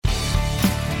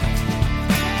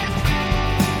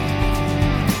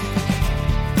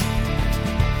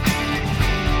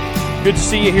Good to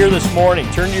see you here this morning.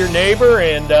 Turn to your neighbor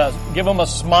and give them a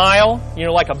smile,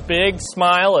 like a big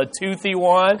smile, a toothy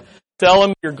one. Tell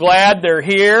them you're glad they're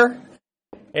here.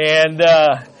 And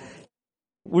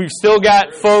we've still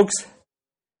got folks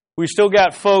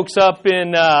up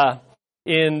in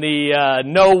the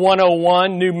No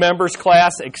 101 new members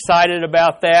class, excited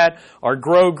about that. Our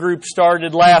Grow group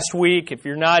started last week. If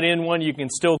you're not in one, you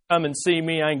can still come and see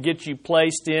me. I can get you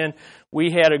placed in.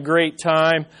 We had a great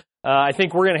time. I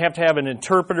think we're going to have an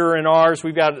interpreter in ours.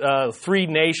 We've got 4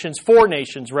 nations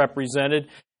represented,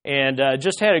 and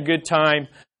just had a good time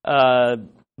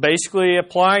basically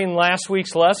applying last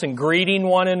week's lesson, greeting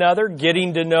one another,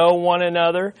 getting to know one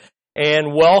another,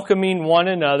 and welcoming one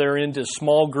another into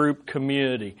small group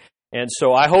community. And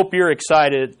so I hope you're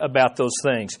excited about those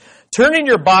things. Turn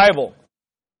your Bible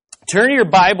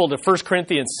to 1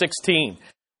 Corinthians 16.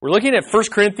 We're looking at 1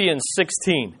 Corinthians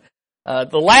 16.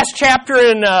 The last chapter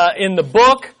in the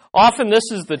book, often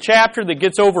this is the chapter that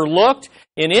gets overlooked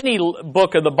in any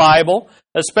book of the Bible,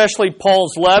 especially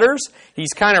Paul's letters.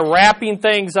 He's kind of wrapping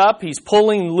things up. He's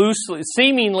pulling loosely,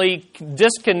 seemingly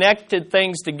disconnected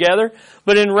things together.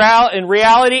 But in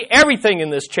reality, everything in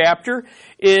this chapter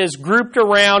is grouped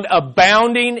around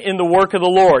abounding in the work of the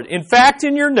Lord. In fact,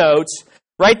 in your notes,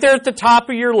 right there at the top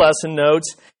of your lesson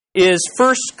notes, is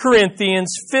 1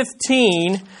 Corinthians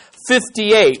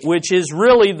 15:58, which is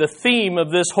really the theme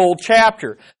of this whole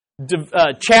chapter.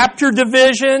 Chapter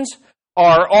divisions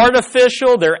are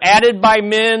artificial. They're added by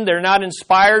men. They're not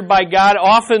inspired by God.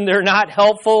 Often they're not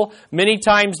helpful. Many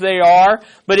times they are.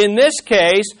 But in this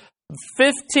case,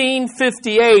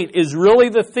 15:58 is really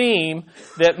the theme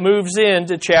that moves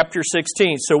into chapter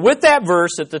 16. So with that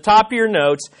verse at the top of your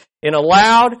notes, in a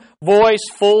loud voice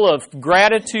full of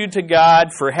gratitude to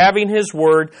God for having His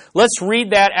Word, let's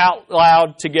read that out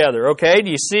loud together, okay?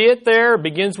 Do you see it there? It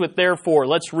begins with therefore.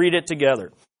 Let's read it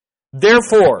together.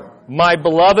 Therefore, my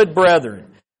beloved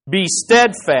brethren, be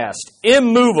steadfast,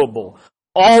 immovable,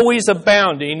 always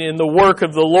abounding in the work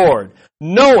of the Lord,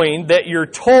 knowing that your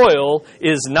toil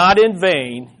is not in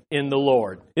vain in the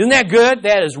Lord. Isn't that good?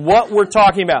 That is what we're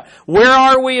talking about. Where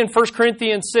are we in 1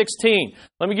 Corinthians 16?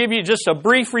 Let me give you just a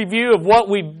brief review of what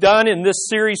we've done in this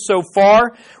series so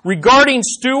far. Regarding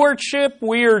stewardship,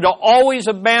 we are to always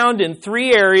abound in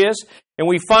 3 areas, and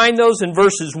we find those in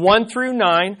verses 1 through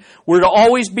 9. We're to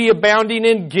always be abounding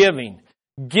in giving.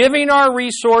 Giving our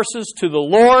resources to the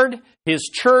Lord, His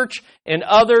church, and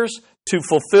others to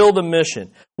fulfill the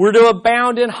mission. We're to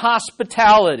abound in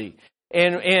hospitality.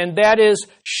 And that is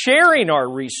sharing our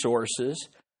resources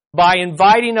by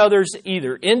inviting others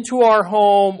either into our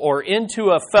home or into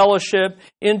a fellowship,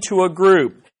 into a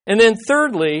group. And then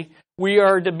thirdly, we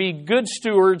are to be good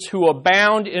stewards who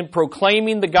abound in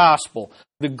proclaiming the gospel.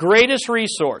 The greatest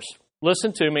resource,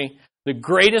 listen to me, the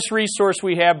greatest resource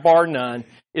we have, bar none,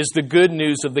 is the good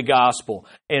news of the gospel.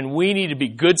 And we need to be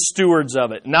good stewards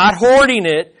of it. Not hoarding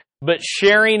it, but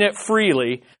sharing it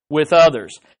freely with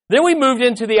others. Then we moved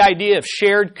into the idea of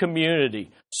shared community,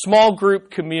 small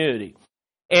group community.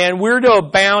 And we're to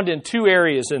abound in 2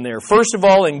 areas in there. First of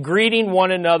all, in greeting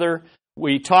one another.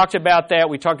 We talked about that.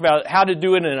 We talked about how to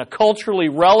do it in a culturally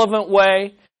relevant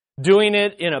way, doing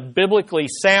it in a biblically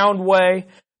sound way,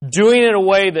 doing it in a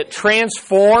way that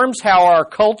transforms how our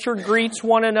culture greets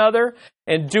one another,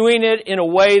 and doing it in a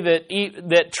way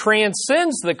that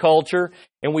transcends the culture.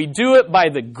 And we do it by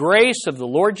the grace of the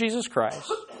Lord Jesus Christ,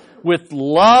 with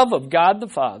love of God the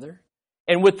Father,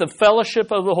 and with the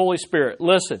fellowship of the Holy Spirit.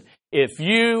 Listen, if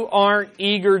you aren't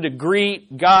eager to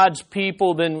greet God's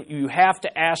people, then you have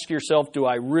to ask yourself, do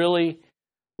I really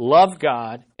love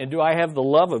God, and do I have the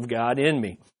love of God in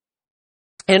me?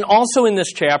 And also in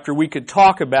this chapter, we could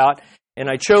talk about, and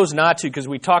I chose not to because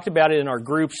we talked about it in our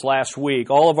groups last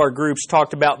week. All of our groups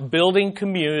talked about building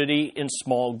community in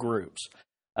small groups.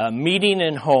 Meeting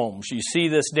in homes. You see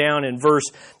this down in verse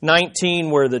 19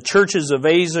 where the churches of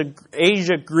Asia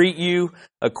greet you,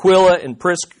 Aquila and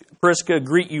Prisca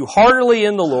greet you heartily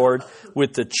in the Lord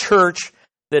with the church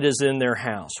that is in their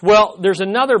house. Well, there's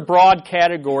another broad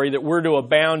category that we're to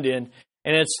abound in,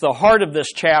 and it's the heart of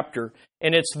this chapter,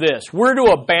 and it's this. We're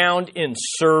to abound in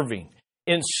serving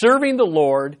the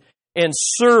Lord and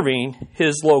serving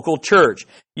His local church.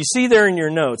 You see there in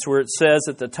your notes where it says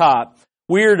at the top,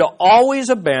 we are to always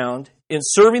abound in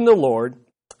serving the Lord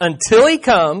until He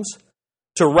comes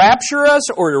to rapture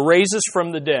us or to raise us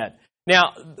from the dead.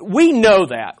 Now, we know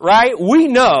that, right? We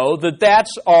know that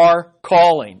that's our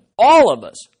calling. All of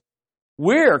us.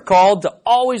 We're called to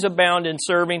always abound in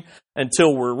serving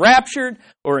until we're raptured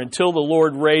or until the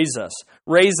Lord raises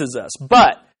us.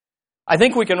 But I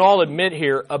think we can all admit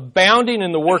here, abounding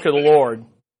in the work of the Lord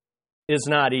is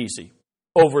not easy.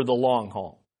 over the long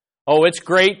haul. Oh, it's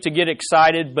great to get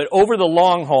excited, but over the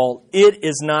long haul, it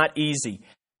is not easy.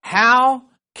 How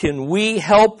can we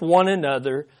help one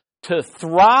another to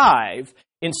thrive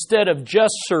instead of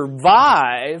just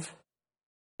survive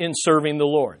in serving the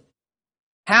Lord?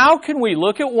 How can we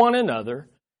look at one another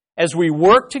as we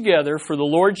work together for the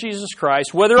Lord Jesus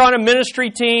Christ, whether on a ministry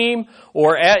team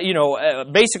or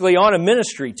basically on a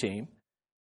ministry team?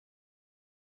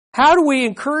 How do we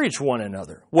encourage one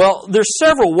another? Well, there's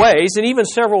several ways, and even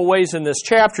several ways in this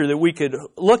chapter that we could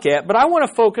look at, but I want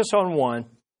to focus on one.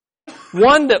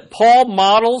 One that Paul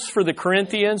models for the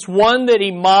Corinthians, one that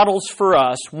he models for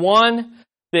us, one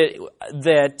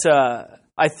that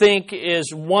I think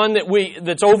is one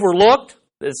that's overlooked,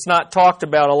 that's not talked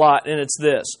about a lot, and it's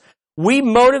this. We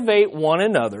motivate one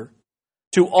another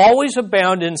to always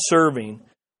abound in serving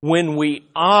when we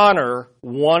honor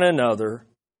one another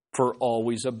for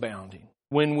always abounding.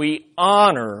 When we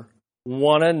honor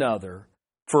one another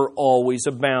for always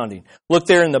abounding. Look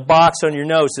there in the box on your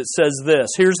notes, it says this.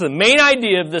 Here's the main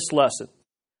idea of this lesson.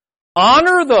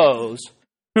 Honor those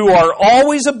who are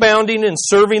always abounding in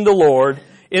serving the Lord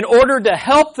in order to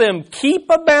help them keep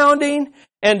abounding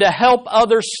and to help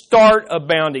others start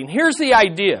abounding. Here's the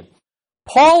idea.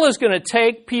 Paul is going to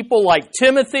take people like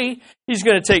Timothy. He's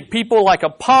going to take people like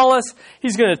Apollos.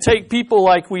 He's going to take people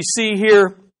like we see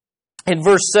here in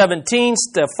verse 17,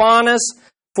 Stephanas,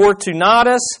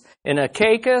 Fortunatus, and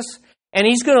Achaicus, and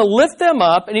he's going to lift them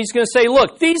up, and he's going to say,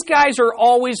 look, these guys are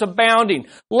always abounding.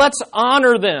 Let's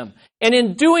honor them. And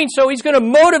in doing so, he's going to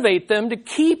motivate them to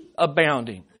keep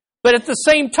abounding. But at the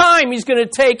same time, he's going to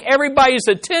take everybody's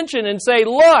attention and say,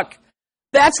 look,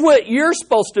 that's what you're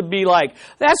supposed to be like.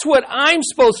 That's what I'm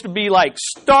supposed to be like.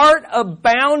 Start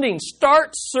abounding.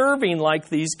 Start serving like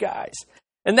these guys.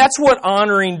 And that's what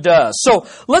honoring does. So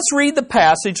let's read the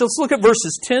passage. Let's look at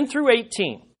verses 10 through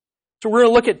 18. So we're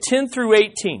going to look at 10 through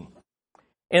 18.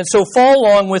 And so follow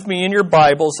along with me in your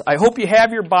Bibles. I hope you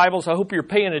have your Bibles. I hope you're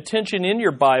paying attention in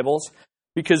your Bibles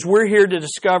because we're here to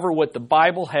discover what the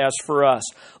Bible has for us.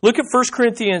 Look at 1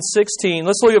 Corinthians 16.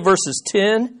 Let's look at verses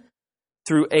 10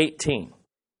 through 18.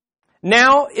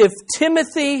 Now, if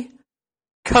Timothy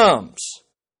comes,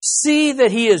 see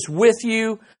that he is with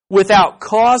you without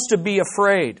cause to be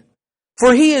afraid,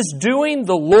 for he is doing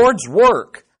the Lord's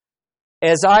work,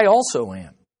 as I also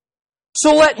am.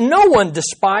 So let no one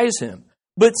despise him,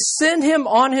 but send him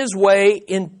on his way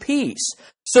in peace,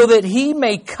 so that he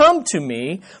may come to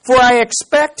me, for I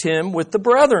expect him with the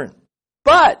brethren.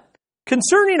 But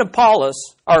concerning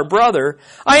Apollos, our brother,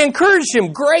 I encouraged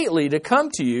him greatly to come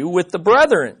to you with the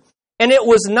brethren, and it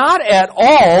was not at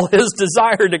all his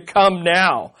desire to come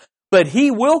now, but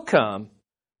he will come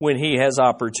when he has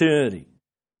opportunity.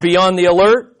 Be on the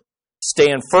alert,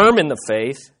 stand firm in the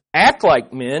faith, act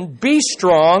like men, be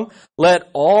strong, let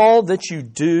all that you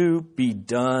do be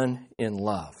done in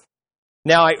love.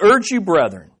 Now I urge you,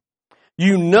 brethren,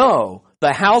 you know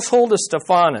the household of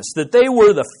Stephanas, that they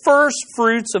were the first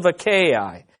fruits of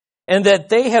Achaia, and that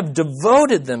they have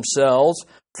devoted themselves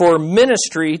for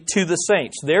ministry to the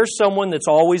saints. There's someone that's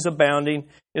always abounding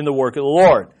in the work of the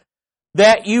Lord.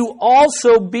 That you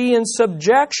also be in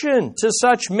subjection to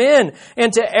such men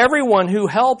and to everyone who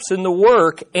helps in the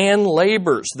work and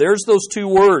labors. There's those two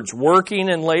words, working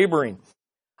and laboring.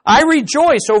 I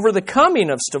rejoice over the coming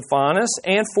of Stephanas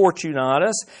and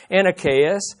Fortunatus and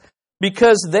Achaicus,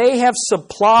 because they have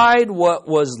supplied what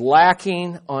was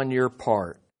lacking on your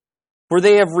part. For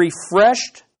they have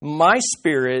refreshed my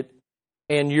spirit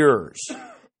and yours.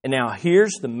 And now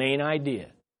here's the main idea.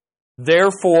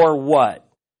 Therefore what?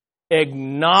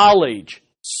 Acknowledge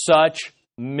such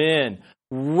men.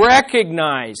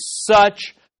 Recognize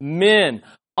such men.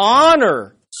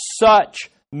 Honor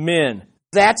such men.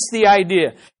 That's the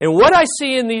idea. And what I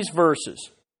see in these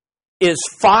verses is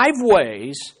 5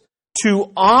 ways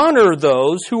to honor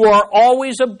those who are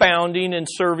always abounding in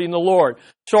serving the Lord.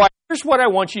 So here's what I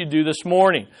want you to do this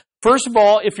morning. First of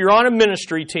all, if you're on a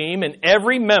ministry team, and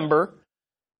every member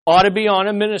ought to be on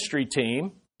a ministry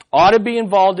team, ought to be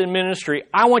involved in ministry,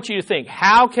 I want you to think,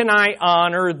 how can I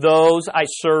honor those I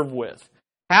serve with?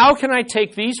 How can I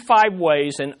take these 5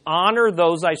 ways and honor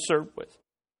those I serve with?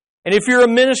 And if you're a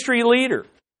ministry leader,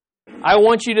 I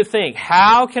want you to think,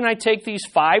 how can I take these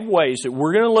 5 ways that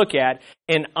we're going to look at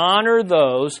and honor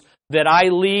those that I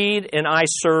lead and I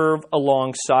serve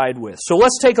alongside with? So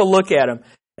let's take a look at them,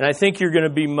 and I think you're going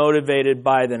to be motivated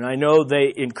by them. I know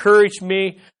they encourage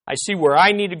me. I see where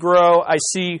I need to grow. I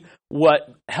see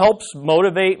what helps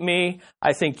motivate me.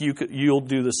 I think you'll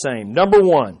do the same. Number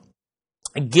 1,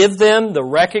 give them the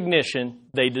recognition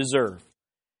they deserve.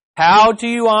 How do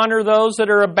you honor those that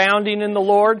are abounding in the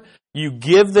Lord? You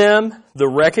give them the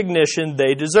recognition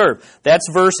they deserve. That's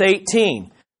verse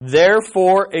 18.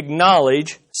 Therefore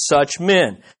acknowledge such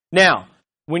men. Now,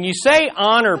 when you say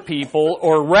honor people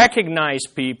or recognize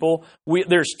people,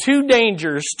 there's two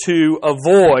dangers to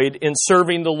avoid in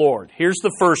serving the Lord. Here's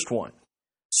the first one.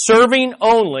 Serving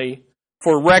only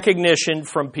for recognition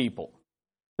from people.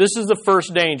 This is the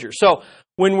first danger. So,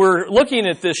 when we're looking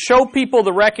at this, show people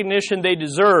the recognition they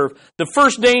deserve, the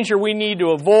first danger we need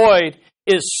to avoid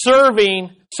is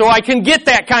serving so I can get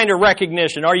that kind of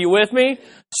recognition. Are you with me?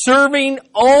 Serving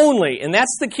only, and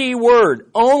that's the key word,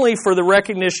 only for the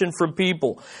recognition from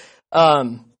people.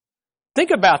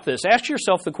 Think about this. Ask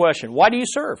yourself the question, why do you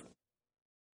serve?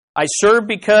 I serve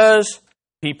because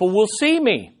people will see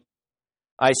me.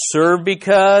 I serve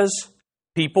because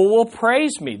people will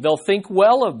praise me. They'll think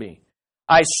well of me.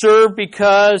 I serve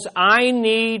because I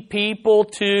need people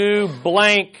to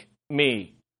blank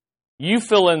me. You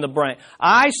fill in the blank.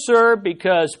 I serve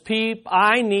because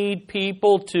I need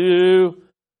people to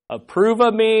approve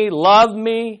of me, love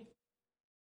me,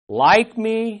 like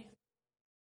me.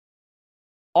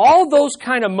 All those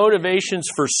kind of motivations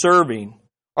for serving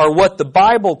are what the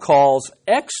Bible calls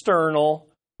external,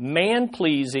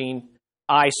 man-pleasing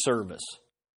eye service.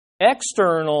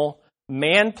 External,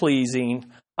 man-pleasing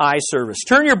eye service.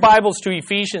 Turn your Bibles to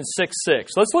Ephesians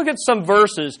 6:6. Let's look at some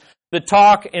verses that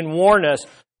talk and warn us.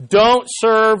 Don't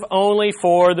serve only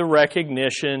for the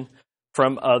recognition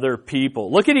from other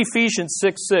people. Look at Ephesians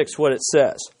 6:6, what it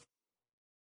says.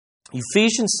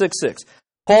 Ephesians 6:6.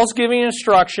 Paul's giving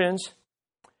instructions.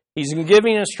 He's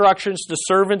giving instructions to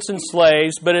servants and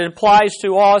slaves, but it applies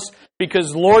to us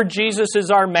because Lord Jesus is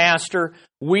our master.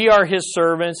 We are His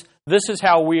servants. This is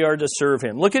how we are to serve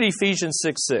Him. Look at Ephesians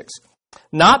 6:6.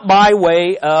 Not by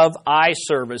way of eye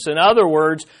service. In other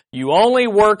words, you only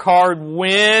work hard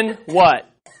when what?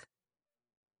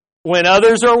 When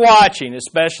others are watching,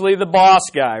 especially the boss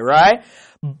guy, right?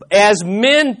 As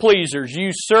men pleasers,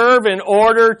 you serve in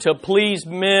order to please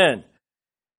men.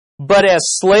 But as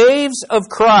slaves of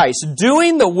Christ,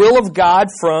 doing the will of God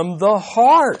from the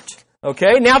heart.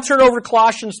 Okay, now turn over to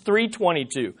Colossians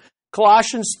 3:22.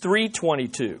 Colossians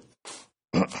 3:22.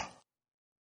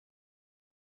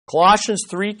 Colossians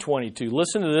 3:22.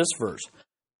 Listen to this verse.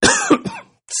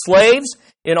 Slaves,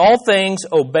 in all things,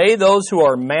 obey those who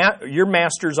are your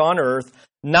masters on earth,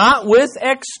 not with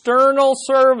external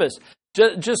service.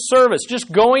 Just service,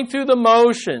 just going through the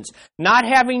motions, not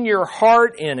having your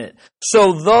heart in it.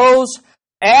 So those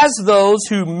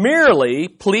who merely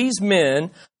please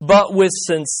men, but with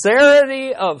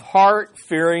sincerity of heart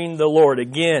fearing the Lord.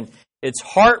 Again, it's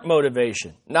heart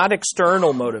motivation, not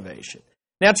external motivation.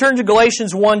 Now turn to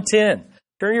Galatians 1:10.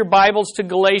 Turn your Bibles to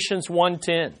Galatians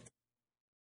 1:10.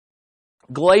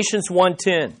 Galatians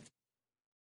 1:10.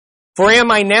 For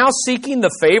am I now seeking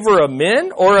the favor of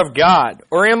men or of God?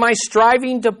 Or am I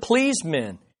striving to please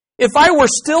men? If I were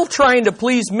still trying to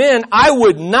please men, I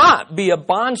would not be a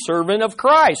bondservant of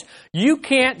Christ. You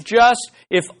can't just,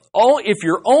 if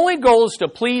your only goal is to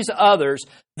please others,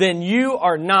 then you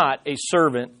are not a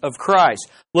servant of Christ.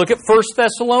 Look at 1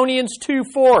 Thessalonians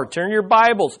 2:4. Turn your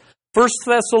Bibles. 1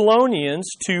 Thessalonians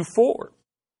 2:4.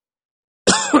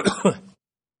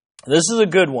 This is a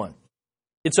good one.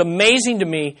 It's amazing to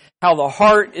me how the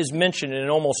heart is mentioned in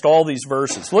almost all these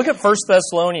verses. Look at 1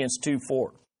 Thessalonians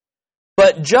 2:4.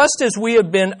 But just as we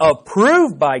have been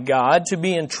approved by God to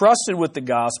be entrusted with the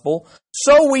gospel,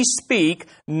 so we speak,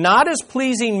 not as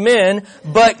pleasing men,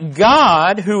 but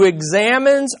God who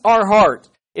examines our heart.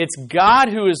 It's God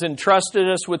who has entrusted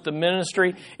us with the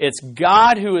ministry. It's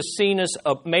God who has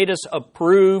made us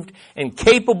approved and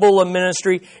capable of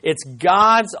ministry. It's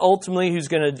God's ultimately who's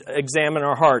going to examine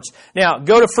our hearts. Now,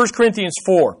 go to 1 Corinthians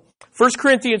 4. 1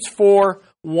 Corinthians 4,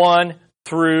 1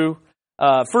 through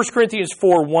 1 Corinthians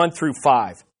 4, 1 through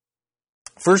 5.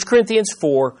 1 Corinthians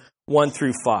 4, 1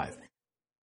 through 5.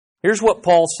 Here's what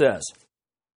Paul says.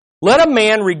 Let a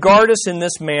man regard us in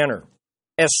this manner,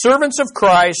 as servants of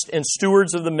Christ and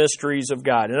stewards of the mysteries of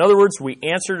God. In other words, we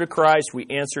answer to Christ, we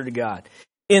answer to God.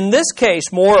 In this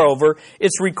case, moreover,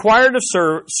 it's required of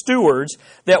stewards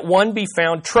that one be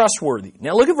found trustworthy.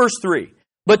 Now look at verse 3.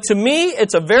 But to me,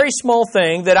 it's a very small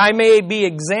thing that I may be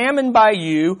examined by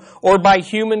you or by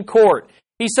human court.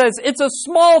 He says, it's a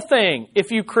small thing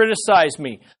if you criticize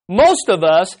me. Most of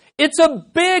us, it's a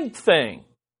big thing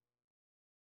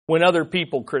when other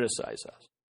people criticize us.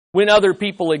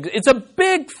 It's a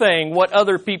big thing what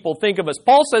other people think of us.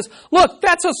 Paul says, look,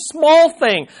 that's a small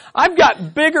thing. I've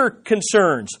got bigger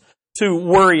concerns to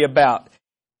worry about.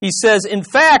 He says, in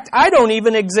fact, I don't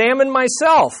even examine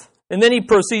myself. And then he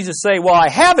proceeds to say, well, I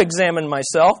have examined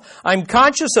myself. I'm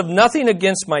conscious of nothing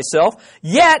against myself,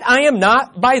 yet I am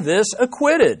not by this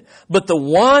acquitted. But the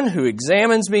one who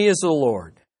examines me is the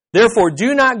Lord. Therefore,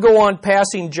 do not go on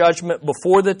passing judgment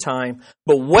before the time,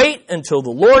 but wait until the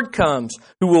Lord comes,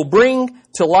 who will bring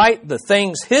to light the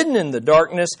things hidden in the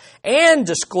darkness and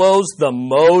disclose the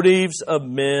motives of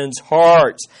men's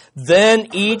hearts. Then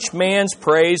each man's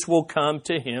praise will come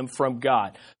to him from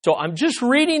God. So I'm just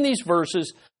reading these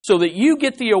verses so that you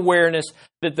get the awareness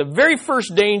that the very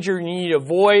first danger you need to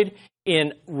avoid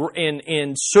in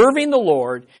serving the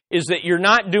Lord is that you're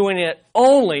not doing it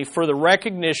only for the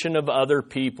recognition of other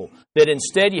people, that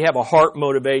instead you have a heart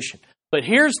motivation. But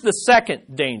here's the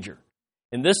second danger,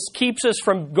 and this keeps us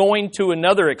from going to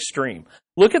another extreme.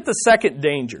 Look at the second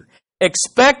danger.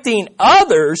 Expecting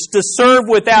others to serve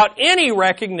without any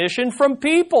recognition from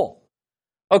people.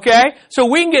 Okay?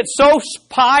 So we can get so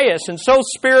pious and so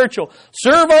spiritual.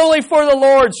 Serve only for the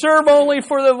Lord. Serve only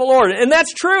for the Lord. And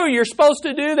that's true. You're supposed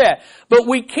to do that. But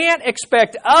we can't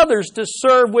expect others to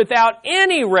serve without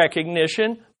any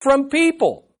recognition from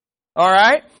people. All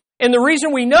right? And the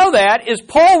reason we know that is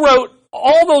Paul wrote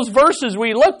all those verses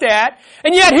we looked at,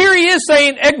 and yet here he is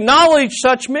saying, acknowledge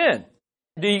such men.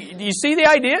 Do you see the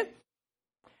idea?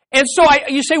 And so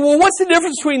you say, well, what's the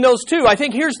difference between those two? I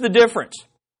think here's the difference.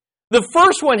 The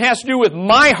first one has to do with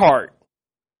my heart.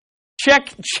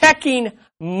 Checking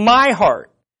my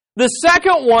heart. The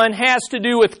second one has to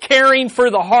do with caring for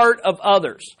the heart of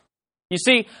others. You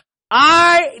see,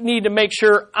 I need to make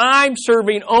sure I'm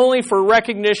serving only for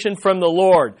recognition from the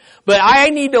Lord. But I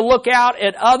need to look out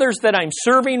at others that I'm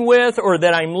serving with or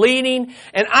that I'm leading,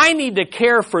 and I need to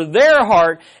care for their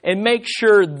heart and make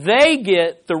sure they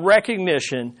get the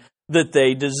recognition that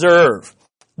they deserve.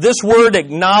 This word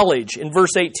acknowledge in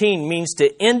verse 18 means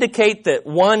to indicate that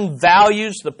one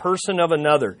values the person of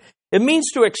another. It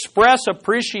means to express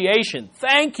appreciation.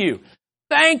 Thank you.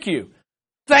 Thank you.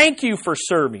 Thank you for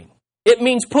serving. It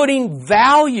means putting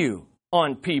value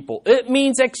on people. It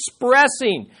means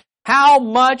expressing how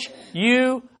much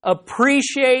you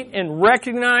appreciate and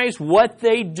recognize what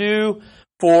they do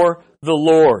for the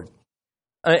Lord.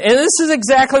 And this is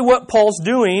exactly what Paul's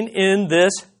doing in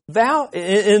this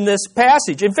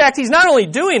passage. In fact, he's not only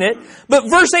doing it, but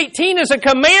verse 18 is a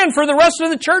command for the rest of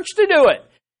the church to do it.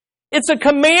 It's a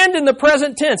command in the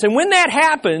present tense. And when that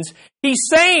happens, he's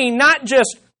saying not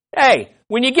just, hey,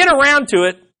 when you get around to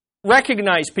it,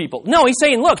 recognize people. No, he's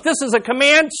saying, look, this is a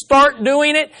command, start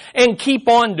doing it, and keep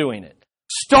on doing it.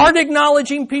 Start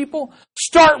acknowledging people,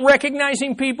 start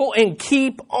recognizing people, and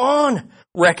keep on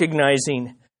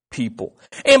recognizing people.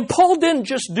 And Paul didn't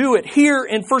just do it here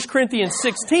in 1 Corinthians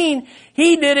 16.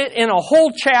 He did it in a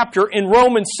whole chapter in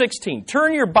Romans 16.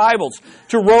 Turn your Bibles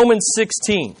to Romans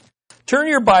 16. Turn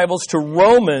your Bibles to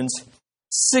Romans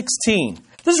 16.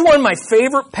 This is one of my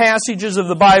favorite passages of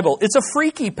the Bible. It's a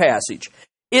freaky passage.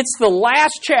 It's the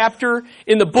last chapter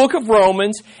in the book of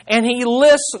Romans, and he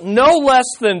lists no less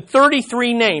than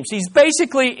 33 names. He's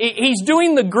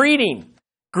doing the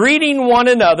greeting one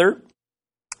another.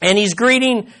 And he's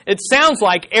greeting, it sounds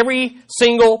like, every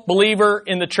single believer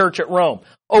in the church at Rome.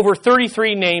 Over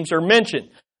 33 names are mentioned,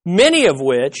 many of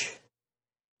which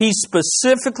he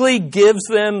specifically gives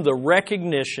them the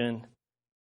recognition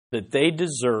that they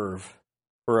deserve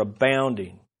for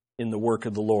abounding in the work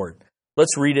of the Lord.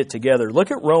 Let's read it together.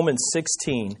 Look at Romans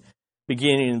 16,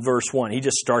 beginning in verse 1. He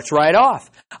just starts right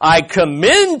off. I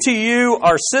commend to you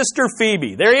our sister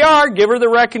Phoebe. There you are. Give her the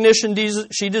recognition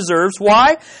she deserves.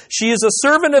 Why? She is a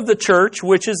servant of the church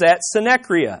which is at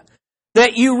Cenchrea.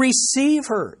 That you receive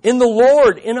her in the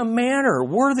Lord in a manner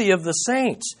worthy of the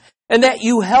saints, and that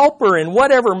you help her in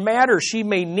whatever matter she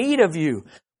may need of you.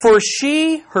 For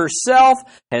she herself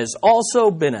has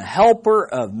also been a helper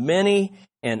of many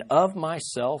and of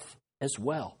myself as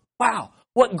well. Wow.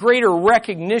 What greater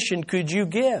recognition could you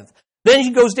give? Then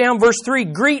he goes down, verse 3,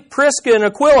 greet Prisca and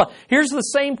Aquila. Here's the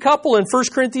same couple in 1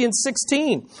 Corinthians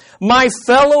 16. My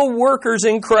fellow workers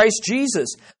in Christ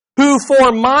Jesus, who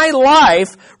for my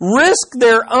life risk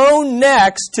their own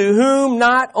necks, to whom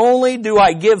not only do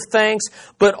I give thanks,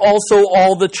 but also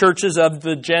all the churches of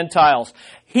the Gentiles.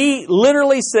 He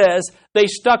literally says they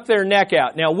stuck their neck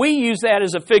out. Now, we use that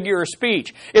as a figure of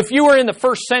speech. If you were in the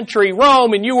first century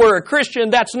Rome and you were a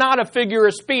Christian, that's not a figure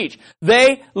of speech.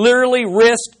 They literally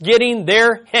risked getting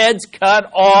their heads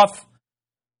cut off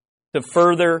to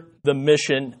further the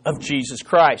mission of Jesus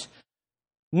Christ.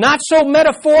 Not so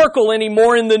metaphorical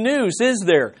anymore in the news, is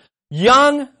there?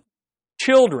 Young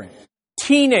children,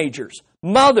 teenagers,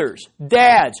 mothers,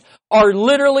 dads are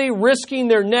literally risking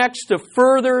their necks to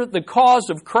further the cause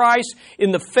of Christ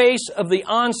in the face of the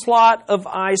onslaught of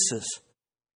ISIS.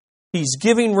 He's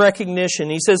giving recognition.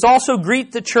 He says, also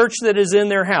greet the church that is in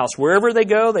their house. Wherever they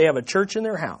go, they have a church in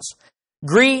their house.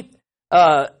 Greet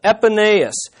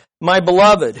Epaenetus, my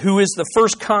beloved, who is the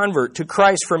first convert to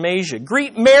Christ from Asia.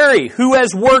 Greet Mary, who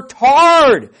has worked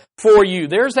hard for you.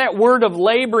 There's that word of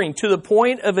laboring to the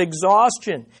point of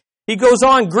exhaustion. He goes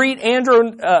on, greet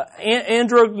Andronicus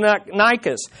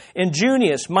and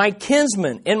Junius, my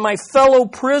kinsmen and my fellow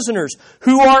prisoners,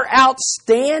 who are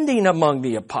outstanding among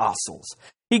the apostles.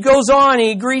 He goes on,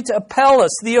 he greets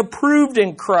Apelles, the approved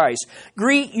in Christ.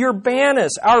 Greet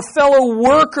Urbanus, our fellow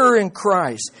worker in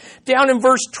Christ. Down in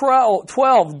verse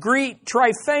 12, greet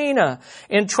Tryphena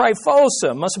and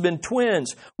Tryphosa, must have been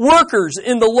twins, workers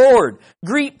in the Lord.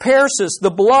 Greet Persis, the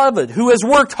beloved, who has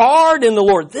worked hard in the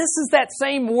Lord. This is that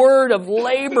same word of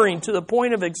laboring to the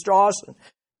point of exhaustion.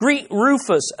 Greet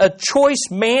Rufus, a choice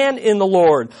man in the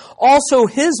Lord, also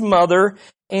his mother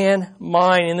and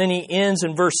mine. And then he ends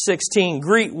in verse 16,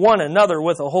 greet one another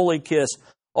with a holy kiss.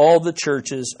 All the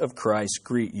churches of Christ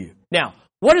greet you. Now,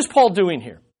 what is Paul doing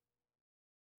here?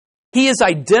 He is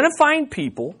identifying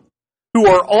people who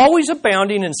are always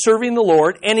abounding in serving the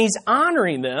Lord, and he's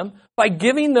honoring them by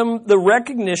giving them the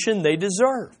recognition they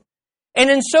deserve. And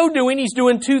in so doing, he's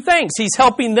doing two things. He's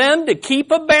helping them to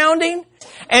keep abounding,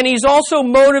 and he's also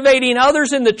motivating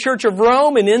others in the Church of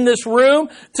Rome and in this room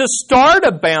to start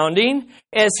abounding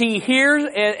as we hear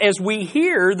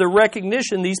the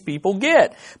recognition these people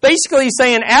get. Basically, he's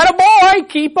saying, attaboy,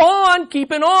 keep on,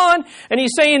 keeping on. And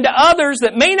he's saying to others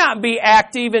that may not be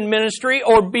active in ministry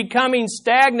or becoming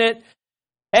stagnant,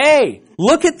 hey,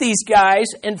 look at these guys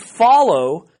and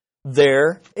follow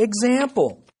their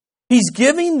example. He's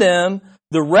giving them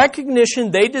the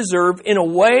recognition they deserve in a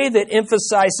way that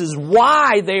emphasizes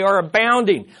why they are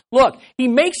abounding. Look, he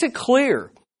makes it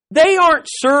clear. They aren't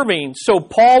serving so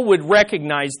Paul would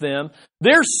recognize them.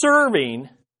 They're serving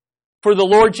for the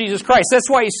Lord Jesus Christ. That's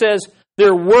why he says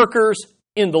they're workers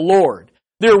in the Lord.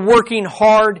 They're working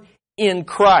hard in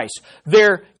Christ.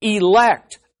 They're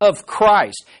elect of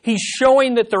Christ. He's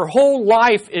showing that their whole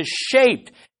life is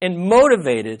shaped and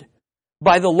motivated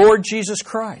by the Lord Jesus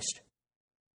Christ.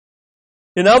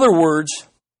 In other words,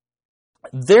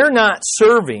 they're not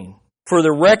serving for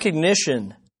the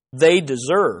recognition they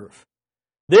deserve.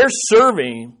 They're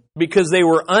serving because they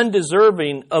were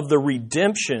undeserving of the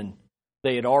redemption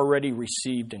they had already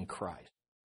received in Christ.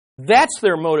 That's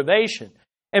their motivation.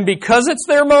 And because it's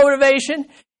their motivation,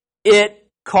 it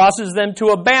causes them to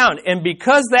abound. And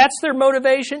because that's their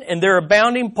motivation and they're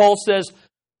abounding, Paul says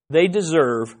they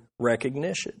deserve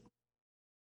recognition.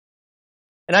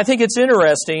 And I think it's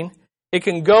interesting. It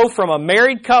can go from a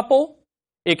married couple.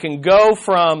 It can go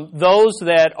from those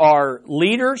that are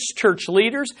leaders, church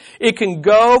leaders. It can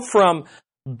go from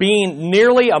being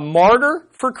nearly a martyr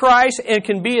for Christ. It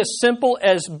can be as simple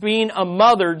as being a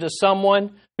mother to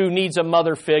someone who needs a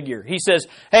mother figure. He says,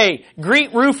 hey,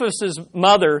 greet Rufus's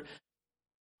mother.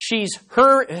 She's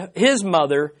his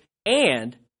mother,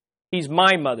 and he's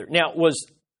my mother. Now,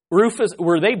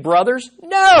 were they brothers?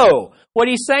 No. What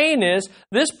he's saying is,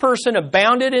 this person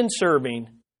abounded in serving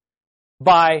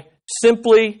by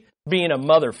simply being a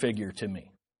mother figure to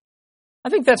me. I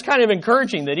think that's kind of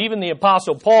encouraging that even the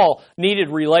Apostle Paul needed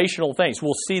relational things.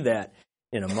 We'll see that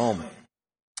in a moment.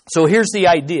 So here's the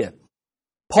idea.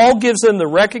 Paul gives them the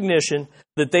recognition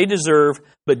that they deserve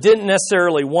but didn't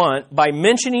necessarily want by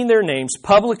mentioning their names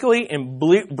publicly and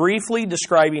briefly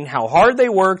describing how hard they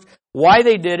worked, why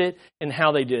they did it, and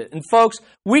how they did it. And folks,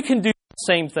 we can do the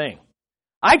same thing.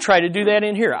 I try to do that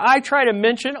in here. I try to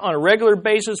mention on a regular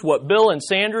basis what Bill and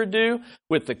Sandra do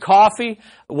with the coffee,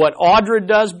 what Audra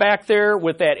does back there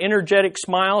with that energetic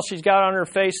smile she's got on her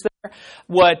face there,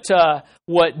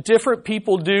 what different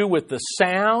people do with the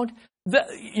sound.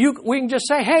 We can just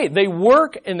say, hey, they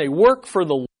work and they work for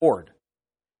the Lord.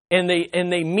 And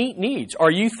they meet needs.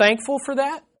 Are you thankful for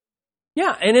that?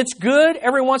 Yeah, and it's good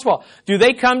every once in a while. Do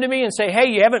they come to me and say, hey,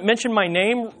 you haven't mentioned my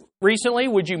name recently,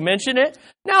 would you mention it?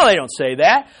 No, they don't say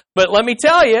that. But let me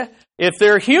tell you, if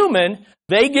they're human,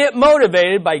 they get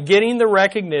motivated by getting the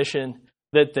recognition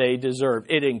that they deserve.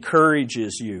 It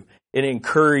encourages you. It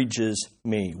encourages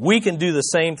me. We can do the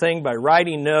same thing by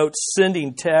writing notes,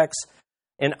 sending texts,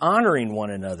 and honoring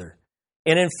one another.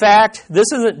 And in fact,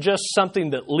 this isn't just something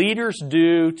that leaders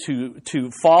do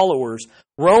to followers.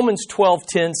 Romans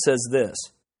 12:10 says this,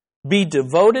 be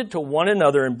devoted to one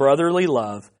another in brotherly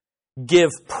love,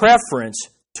 give preference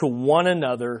to one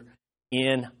another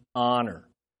in honor.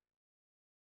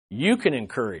 You can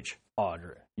encourage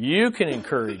Audra. You can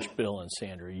encourage Bill and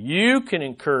Sandra. You can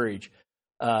encourage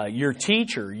your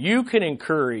teacher. You can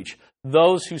encourage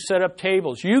those who set up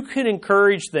tables. You could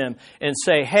encourage them and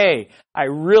say, hey, I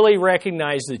really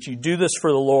recognize that you do this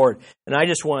for the Lord, and I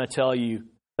just want to tell you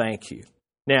thank you.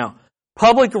 Now,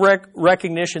 public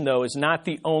recognition, though, is not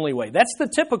the only way. That's the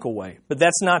typical way, but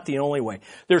that's not the only way.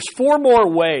 There's 4 more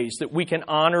ways that we can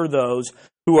honor those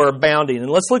who are abounding. And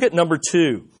let's look at number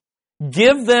 2.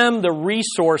 Give them the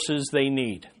resources they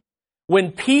need.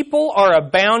 When people are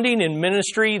abounding in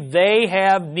ministry, they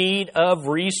have need of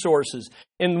resources.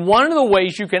 And one of the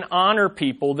ways you can honor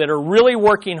people that are really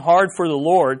working hard for the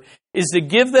Lord is to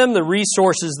give them the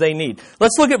resources they need.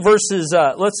 Let's look at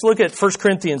let's look at 1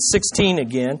 Corinthians 16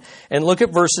 again, and look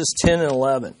at verses 10 and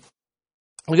 11.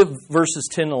 Look at verses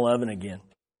 10 and 11 again.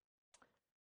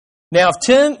 Now,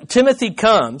 if Timothy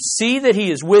comes, see that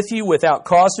he is with you without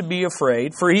cause to be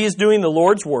afraid, for he is doing the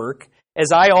Lord's work,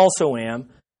 as I also am.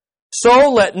 So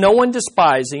let no one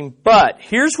despise him. But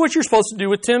here's what you're supposed to do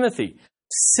with Timothy.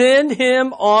 Send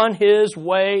him on his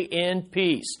way in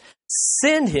peace.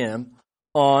 Send him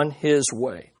on his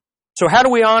way. So how do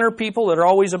we honor people that are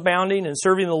always abounding and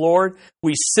serving the Lord?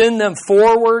 We send them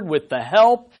forward with the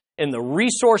help and the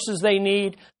resources they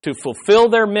need to fulfill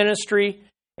their ministry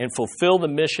and fulfill the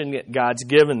mission that God's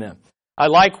given them. I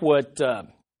like what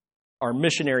our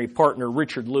missionary partner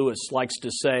Richard Lewis likes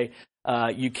to say.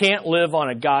 You can't live on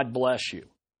a God bless you.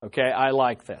 Okay, I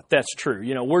like that. That's true.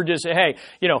 We're just, hey,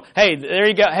 there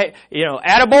you go. Hey,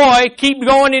 attaboy, keep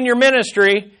going in your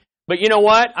ministry. But you know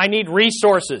what? I need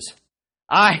resources.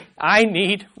 I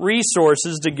need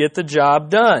resources to get the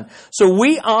job done. So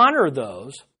we honor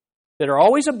those that are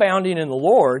always abounding in the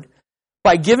Lord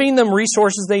by giving them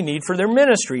resources they need for their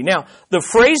ministry. Now, the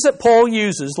phrase that Paul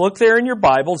uses, look there in your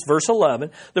Bibles, verse 11.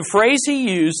 The phrase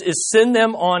he used is send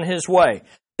them on his way.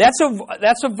 That's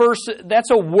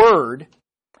a word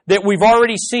that we've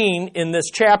already seen in this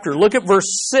chapter. Look at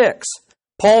verse 6.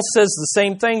 Paul says the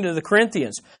same thing to the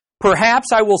Corinthians. Perhaps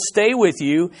I will stay with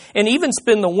you and even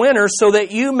spend the winter so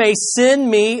that you may send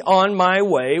me on my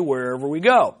way wherever we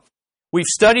go. We've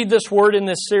studied this word in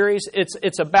this series.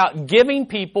 It's about giving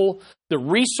people the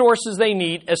resources they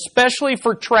need, especially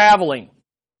for traveling.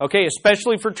 Okay,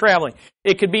 especially for traveling.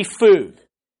 It could be food.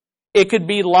 It could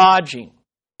be lodging.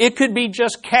 It could be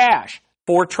just cash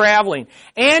for traveling.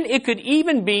 And it could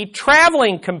even be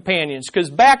traveling companions, because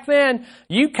back then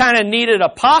you kind of needed a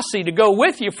posse to go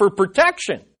with you for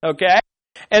protection. Okay?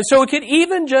 And so it could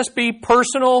even just be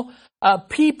personal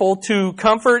people to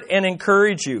comfort and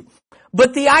encourage you.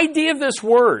 But the idea of this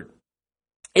word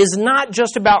is not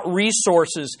just about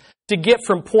resources to get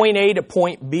from point A to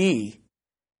point B,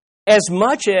 as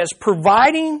much as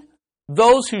providing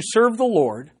those who serve the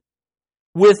Lord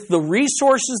with the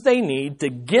resources they need to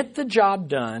get the job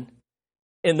done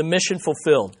and the mission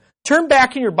fulfilled. Turn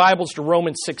back in your Bibles to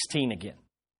Romans 16 again.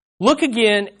 Look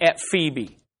again at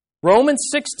Phoebe. Romans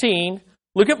 16,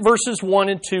 look at verses 1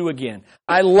 and 2 again.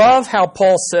 I love how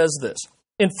Paul says this.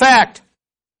 In fact,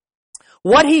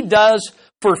 what he does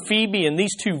for Phoebe in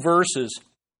these 2 verses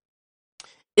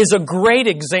is a great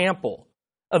example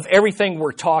of everything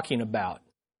we're talking about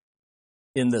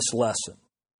in this lesson.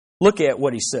 Look at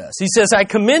what he says. He says, I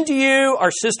commend to you our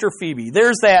sister Phoebe.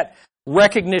 There's that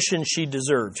recognition she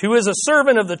deserved, who is a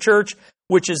servant of the church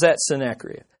which is at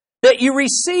Cenchrea. That you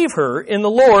receive her in the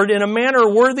Lord in a manner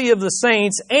worthy of the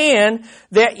saints, and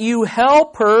that you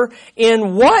help her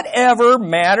in whatever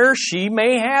matter she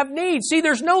may have need. See,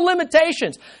 there's no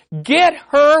limitations. Get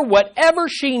her whatever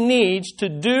she needs to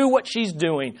do what she's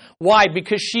doing. Why?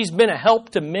 Because she's been a help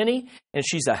to many, and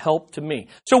she's a help to me.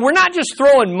 So we're not just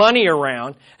throwing money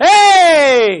around.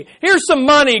 Hey, here's some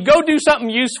money. Go do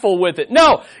something useful with it.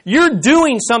 No, you're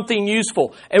doing something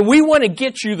useful, and we want to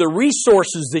get you the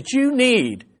resources that you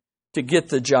need to get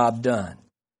the job done.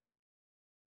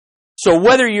 So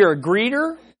whether you're a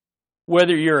greeter,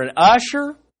 whether you're an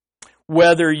usher,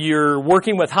 whether you're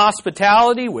working with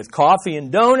hospitality, with coffee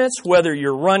and donuts, whether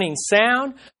you're running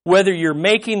sound, whether you're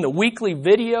making the weekly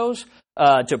videos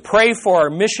to pray for our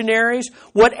missionaries,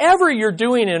 whatever you're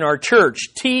doing in our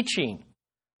church, teaching,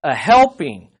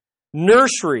 helping,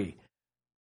 nursery,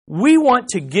 we want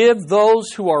to give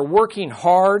those who are working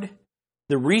hard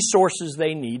the resources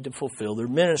they need to fulfill their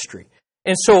ministry.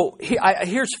 And so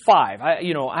here's 5.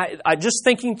 I just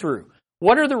thinking through,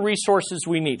 what are the resources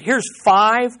we need? Here's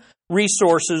 5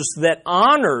 resources that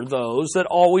honor those that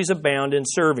always abound in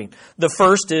serving. The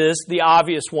first is the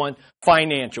obvious one,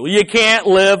 financial. You can't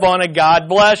live on a God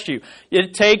bless you.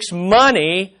 It takes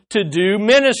money to do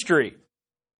ministry.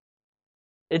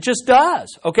 It just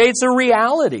does. Okay, it's a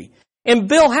reality. And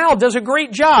Bill Howell does a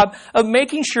great job of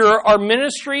making sure our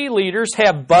ministry leaders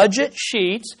have budget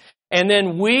sheets And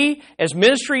then we, as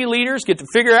ministry leaders, get to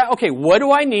figure out, okay, what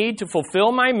do I need to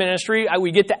fulfill my ministry?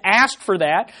 We get to ask for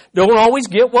that. Don't always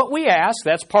get what we ask.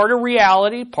 That's part of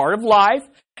reality, part of life.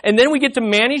 And then we get to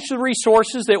manage the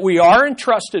resources that we are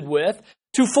entrusted with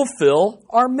to fulfill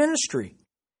our ministry.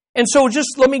 And so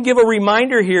just let me give a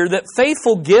reminder here that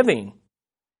faithful giving,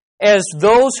 as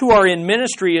those who are in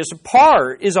ministry, is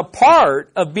a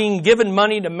part of being given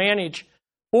money to manage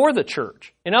for the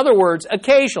church. In other words,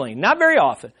 occasionally, not very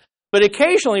often, but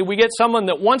occasionally we get someone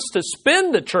that wants to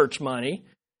spend the church money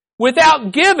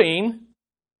without giving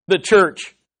the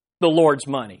church the Lord's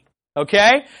money.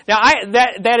 Okay? Now,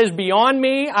 that is beyond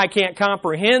me. I can't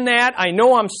comprehend that. I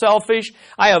know I'm selfish.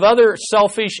 I have other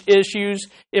selfish issues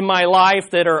in my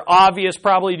life that are obvious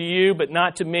probably to you, but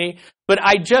not to me. But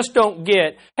I just don't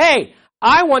get, hey,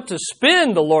 I want to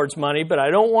spend the Lord's money, but I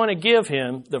don't want to give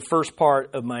Him the first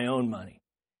part of my own money.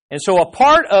 And so a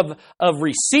part of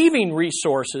receiving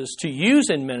resources to use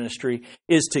in ministry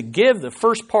is to give the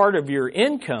first part of your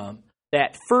income,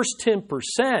 that first 10%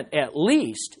 at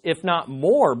least, if not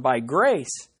more, by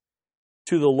grace,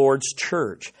 to the Lord's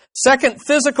church. Second,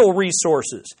 physical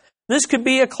resources. This could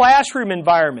be a classroom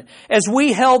environment. As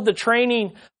we held the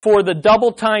training for the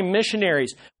double-time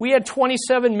missionaries, we had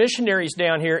 27 missionaries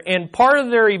down here, and part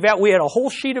of their we had a whole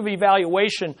sheet of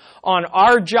evaluation on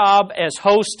our job as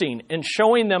hosting and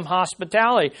showing them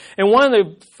hospitality. And one of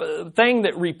the thing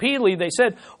that repeatedly they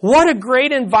said, what a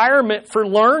great environment for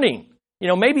learning.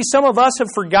 Maybe some of us have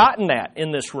forgotten that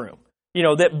in this room.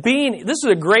 This is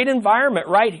a great environment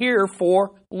right here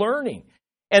for learning.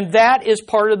 And that is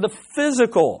part of the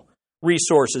physical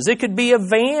resources. It could be a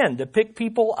van to pick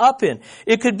people up in.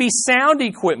 It could be sound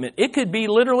equipment. It could be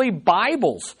literally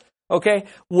Bibles. Okay?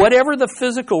 Whatever the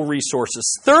physical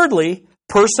resources. Thirdly,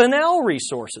 personnel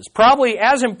resources. Probably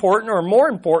as important or more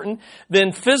important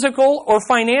than physical or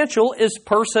financial is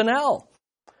personnel.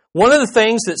 One of the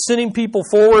things that sending people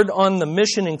forward on the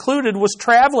mission included was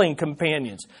traveling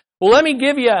companions. Well, let me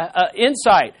give you an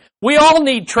insight. We all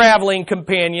need traveling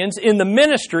companions in the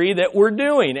ministry that we're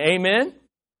doing. Amen?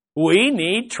 We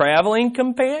need traveling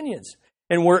companions.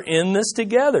 And we're in this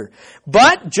together.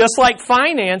 But just like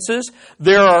finances,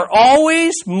 there are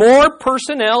always more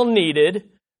personnel needed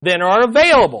than are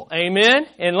available. Amen?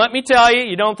 And let me tell you,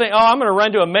 you don't think, I'm going to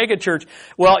run to a mega church.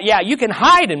 Well, yeah, you can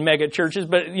hide in mega churches,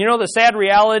 but the sad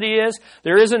reality is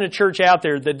there isn't a church out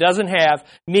there that doesn't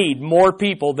need more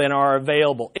people than are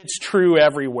available. It's true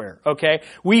everywhere, okay?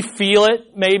 We feel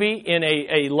it maybe in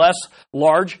a less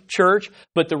large church,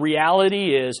 but the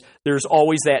reality is there's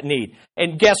always that need.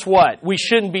 And guess what? We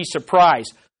shouldn't be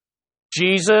surprised.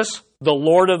 Jesus, the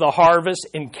Lord of the harvest,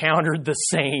 encountered the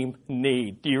same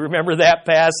need. Do you remember that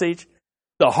passage?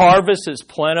 The harvest is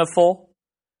plentiful,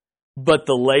 but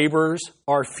the laborers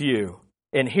are few.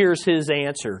 And here's His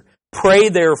answer. Pray,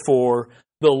 therefore,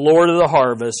 the Lord of the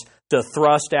harvest to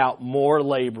thrust out more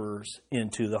laborers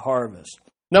into the harvest.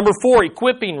 Number 4,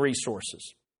 equipping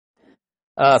resources.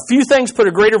 Few things put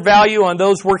a greater value on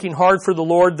those working hard for the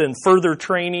Lord than further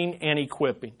training and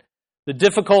equipping. The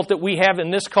difficulty that we have in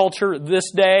this culture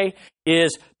this day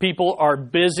is people are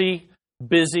busy.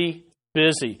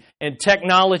 And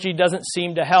technology doesn't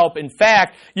seem to help. In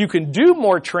fact, you can do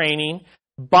more training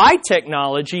by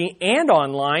technology and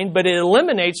online, but it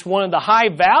eliminates one of the high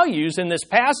values in this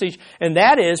passage, and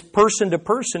that is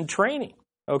person-to-person training.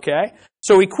 Okay?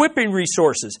 So equipping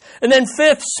resources. And then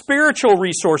fifth, spiritual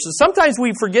resources. Sometimes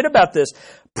we forget about this.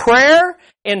 Prayer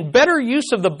and better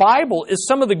use of the Bible is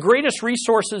some of the greatest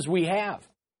resources we have.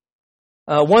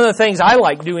 One of the things I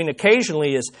like doing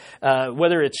occasionally is,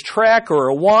 whether it's Trek or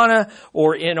Awana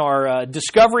or in our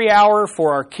Discovery Hour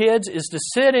for our kids, is to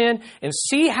sit in and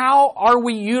see how are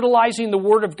we utilizing the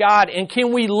Word of God, and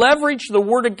can we leverage the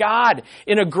Word of God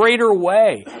in a greater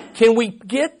way? Can we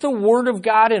get the Word of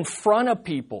God in front of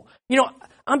people?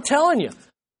 I'm telling you,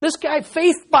 this guy,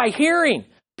 faith by hearing.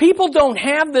 People don't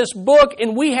have this book,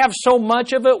 and we have so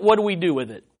much of it. What do we do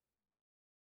with it?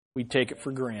 We take it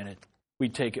for granted.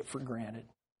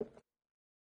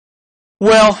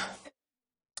 Well,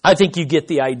 I think you get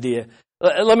the idea.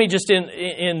 Let me just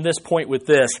end this point with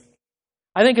this.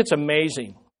 I think it's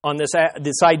amazing on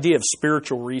this idea of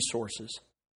spiritual resources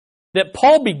that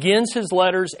Paul begins his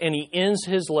letters and he ends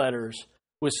his letters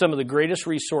with some of the greatest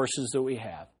resources that we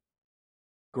have.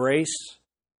 Grace,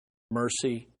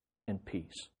 mercy, and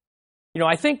peace.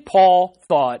 I think Paul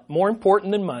thought more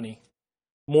important than money,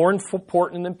 more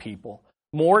important than people,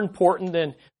 more important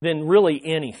than really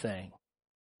anything,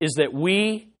 is that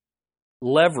we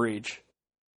leverage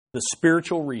the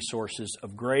spiritual resources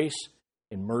of grace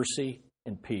and mercy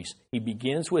and peace. He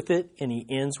begins with it and he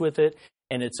ends with it,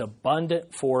 and it's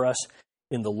abundant for us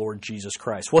in the Lord Jesus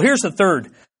Christ. Well, here's the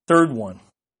third one.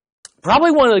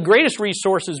 Probably one of the greatest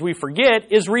resources we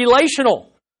forget is relational.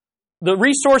 The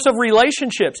resource of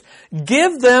relationships.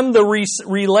 Give them the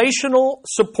relational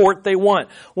support they want.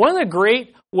 One of the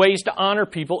great ways to honor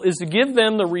people is to give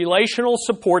them the relational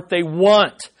support they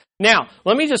want. Now,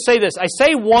 let me just say this. I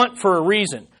say want for a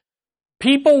reason.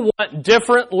 People want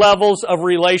different levels of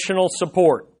relational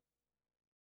support.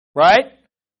 Right?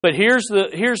 But here's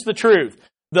the truth.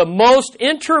 The most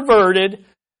introverted,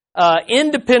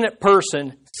 independent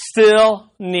person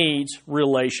still needs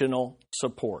relational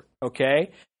support.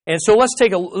 Okay? And so let's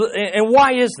take and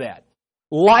why is that?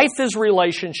 Life is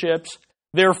relationships,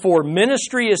 therefore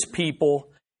ministry is people.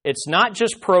 It's not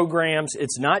just programs,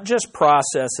 it's not just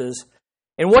processes.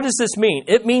 And what does this mean?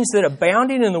 It means that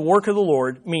abounding in the work of the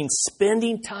Lord means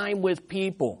spending time with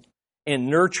people and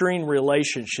nurturing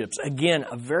relationships. Again,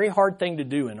 a very hard thing to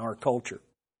do in our culture.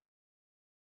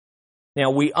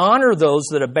 Now, we honor those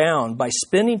that abound by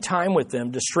spending time with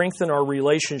them to strengthen our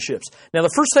relationships. Now,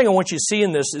 the first thing I want you to see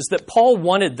in this is that Paul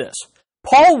wanted this.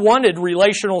 Paul wanted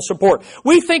relational support.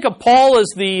 We think of Paul as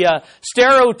the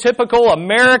stereotypical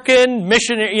American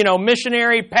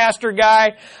missionary pastor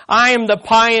guy. I am the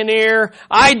pioneer.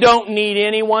 I don't need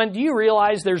anyone. Do you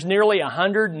realize there's nearly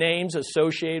 100 names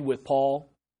associated with Paul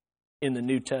in the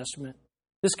New Testament?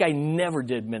 This guy never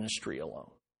did ministry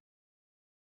alone.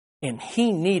 And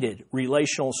he needed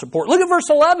relational support. Look at verse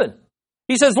 11.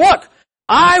 He says, look,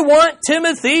 I want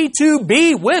Timothy to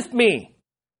be with me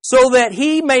so that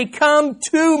he may come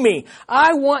to me.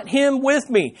 I want him with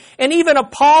me. And even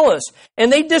Apollos.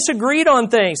 And they disagreed on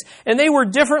things. And they were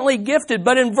differently gifted.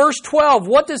 But in verse 12,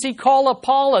 what does he call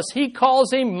Apollos? He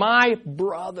calls him my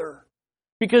brother.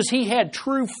 Because he had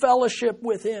true fellowship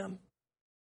with him.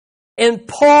 And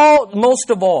Paul, most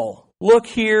of all, look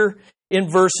here in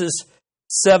verses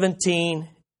 17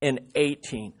 and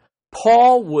 18.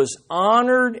 Paul was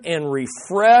honored and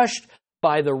refreshed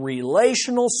by the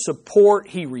relational support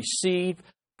he received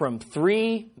from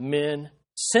 3 men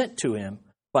sent to him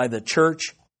by the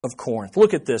church of Corinth.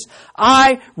 Look at this.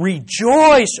 I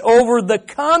rejoice over the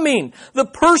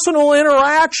personal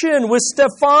interaction with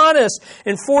Stephanas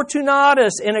and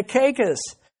Fortunatus and Achaicus,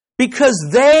 because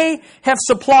they have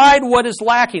supplied what is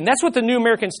lacking. That's what the New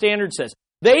American Standard says.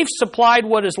 They've supplied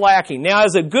what is lacking. Now,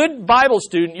 as a good Bible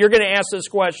student, you're going to ask this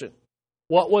question.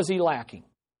 What was he lacking?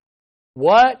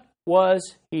 What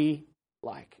was he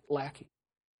lacking?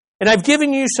 And I've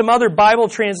given you some other Bible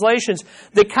translations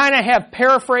that kind of have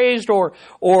paraphrased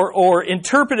or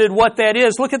interpreted what that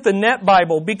is. Look at the Net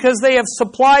Bible. Because they have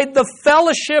supplied the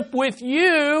fellowship with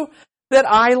you that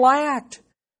I lacked.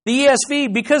 The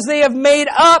ESV, because they have made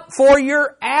up for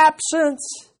your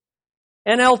absence.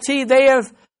 NLT, they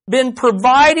have been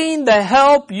providing the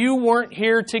help you weren't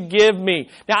here to give me.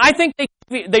 Now, I think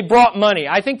they brought money.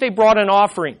 I think they brought an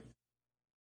offering.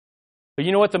 But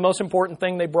you know what the most important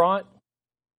thing they brought?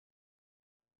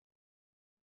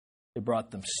 They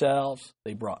brought themselves.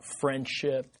 They brought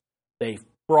friendship. They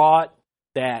brought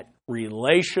that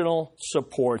relational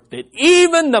support that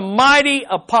even the mighty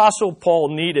Apostle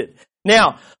Paul needed.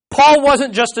 Now, Paul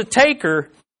wasn't just a taker,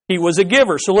 he was a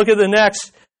giver. So look at the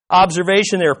next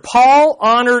observation there. Paul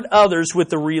honored others with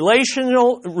the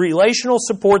relational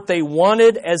support they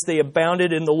wanted as they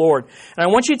abounded in the Lord. And I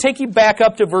want you to take you back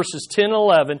up to verses 10 and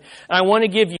 11. And I want to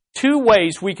give you 2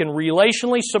 ways we can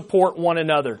relationally support one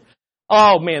another.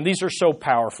 Oh man, these are so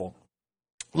powerful.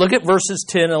 Look at verses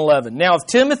 10 and 11. Now, if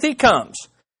Timothy comes,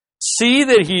 see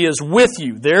that he is with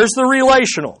you. There's the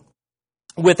relational.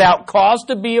 Without cause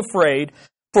to be afraid,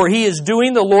 for he is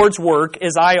doing the Lord's work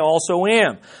as I also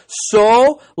am.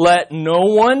 So let no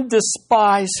one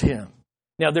despise him.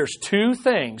 Now there's 2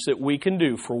 things that we can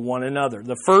do for one another.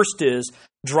 The first is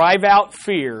drive out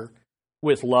fear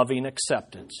with loving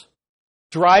acceptance.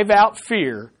 Drive out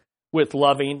fear with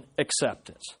loving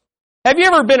acceptance. Have you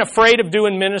ever been afraid of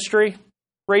doing ministry?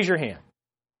 Raise your hand.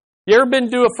 You ever been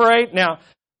afraid? Now,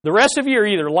 the rest of you are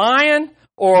either lying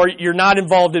or you're not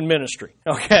involved in ministry,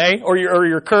 okay? Or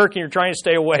you're Kirk and you're trying to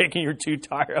stay awake and you're too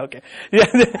tired, okay?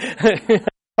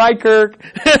 Hi, Kirk.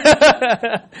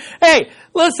 Hey,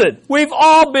 listen, we've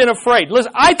all been afraid.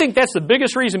 Listen, I think that's the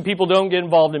biggest reason people don't get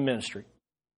involved in ministry.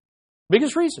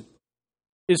 Biggest reason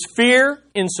is fear,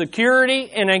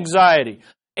 insecurity, and anxiety.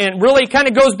 And really kind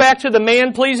of goes back to the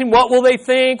man-pleasing. What will they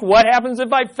think? What happens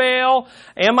if I fail?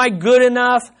 Am I good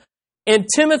enough? And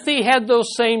Timothy had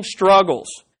those same struggles.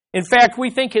 In fact, we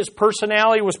think his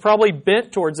personality was probably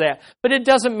bent towards that. But it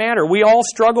doesn't matter. We all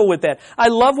struggle with that. I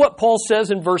love what Paul says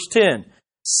in verse 10.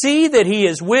 See that he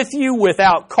is with you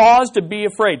without cause to be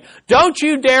afraid. Don't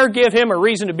you dare give him a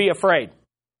reason to be afraid.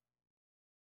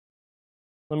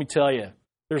 Let me tell you,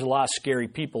 there's a lot of scary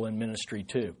people in ministry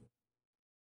too.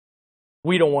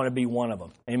 We don't want to be one of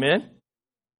them. Amen?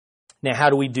 Now, how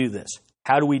do we do this?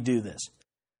 How do we do this?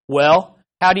 Well,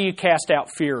 how do you cast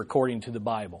out fear according to the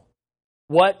Bible?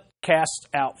 What casts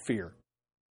out fear?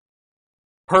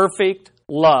 Perfect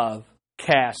love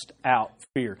casts out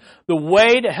fear. The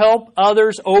way to help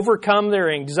others overcome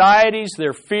their anxieties,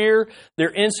 their fear, their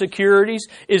insecurities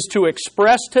is to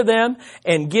express to them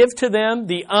and give to them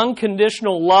the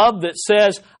unconditional love that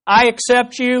says, I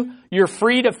accept you, you're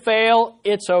free to fail,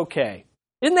 it's okay.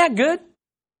 Isn't that good?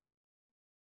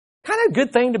 Kind of a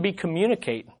good thing to be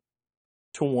communicating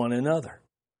to one another.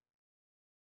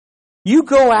 You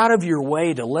go out of your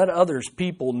way to let others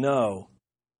people know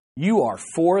you are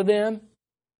for them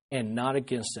and not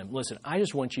against them. Listen, I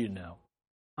just want you to know,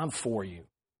 I'm for you.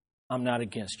 I'm not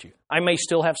against you. I may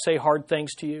still have to say hard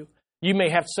things to you. You may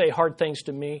have to say hard things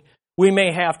to me. We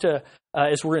may have to,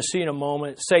 as we're going to see in a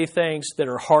moment, say things that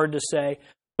are hard to say.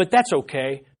 But that's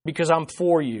okay because I'm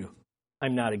for you.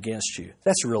 I'm not against you.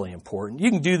 That's really important. You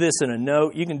can do this in a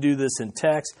note. You can do this in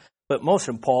text. But most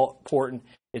important,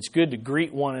 it's good to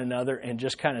greet one another and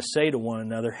just kind of say to one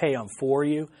another, hey, I'm for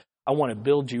you. I want to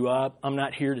build you up. I'm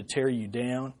not here to tear you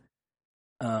down.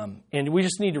 And we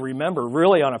just need to remember,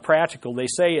 really on a practical, they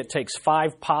say it takes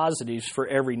 5 positives for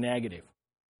every negative.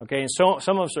 Okay, and so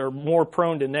some of us are more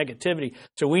prone to negativity,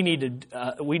 so we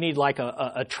need like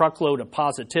a truckload of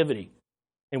positivity,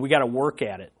 and we got to work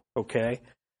at it. Okay.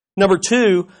 Number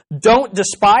 2, don't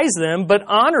despise them, but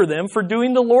honor them for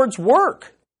doing the Lord's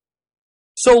work.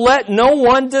 So let no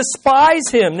one despise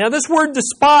him. Now this word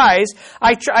despise,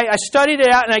 I studied it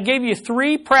out and I gave you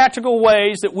 3 practical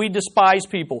ways that we despise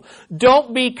people.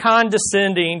 Don't be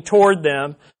condescending toward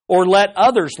them or let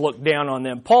others look down on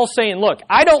them. Paul's saying, look,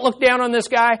 I don't look down on this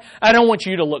guy. I don't want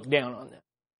you to look down on them.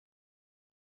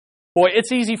 Boy,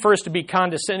 it's easy for us to be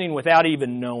condescending without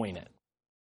even knowing it.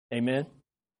 Amen?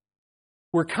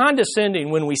 We're condescending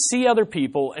when we see other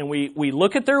people and we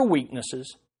look at their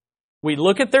weaknesses, we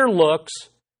look at their looks,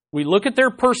 we look at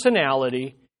their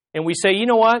personality, and we say, you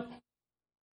know what?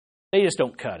 They just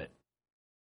don't cut it.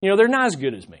 You know, they're not as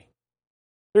good as me.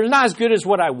 They're not as good as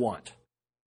what I want.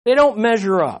 They don't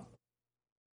measure up.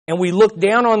 And we look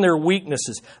down on their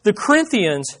weaknesses. The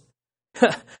Corinthians,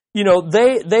 you know,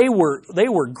 they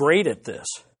were great at this.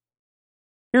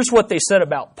 Here's what they said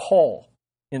about Paul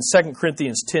in 2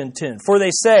 Corinthians 10:10. For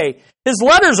they say, his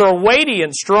letters are weighty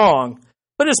and strong,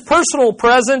 but his personal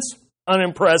presence,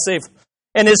 unimpressive,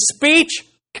 and his speech,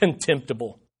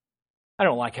 contemptible. I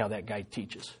don't like how that guy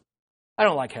teaches. I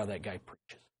don't like how that guy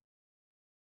preaches.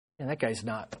 And that guy's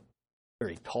not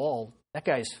very tall. That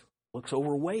guy looks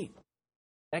overweight.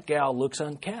 That gal looks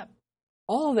unkept.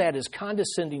 All of that is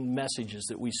condescending messages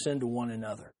that we send to one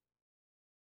another.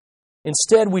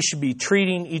 Instead, we should be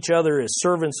treating each other as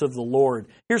servants of the Lord.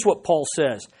 Here's what Paul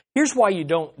says. Here's why you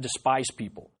don't despise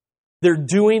people. They're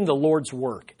doing the Lord's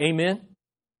work. Amen?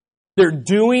 They're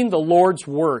doing the Lord's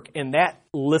work, and that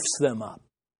lifts them up.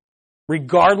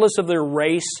 Regardless of their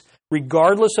race,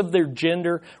 regardless of their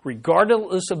gender,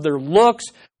 regardless of their looks,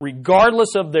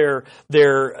 regardless of their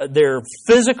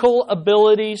physical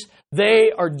abilities,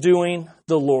 they are doing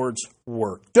the Lord's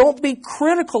work. Don't be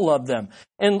critical of them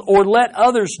or let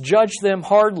others judge them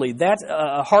harshly.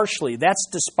 That's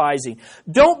despising.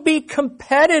 Don't be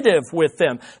competitive with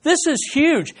them. This is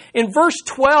huge. In verse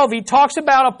 12, he talks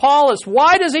about Apollos.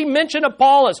 Why does he mention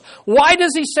Apollos? Why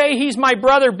does he say he's my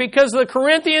brother? Because the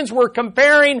Corinthians were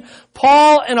comparing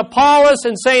Paul and Apollos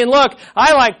and saying, look,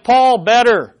 I like Paul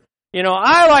better. You know,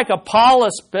 I like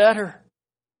Apollos better.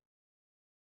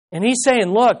 And he's saying,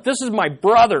 look, this is my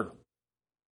brother.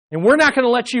 And we're not going to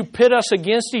let you pit us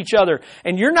against each other.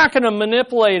 And you're not going to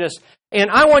manipulate us. And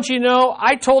I want you to know,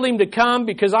 I told him to come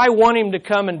because I want him to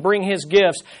come and bring his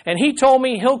gifts. And he told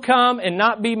me he'll come and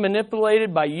not be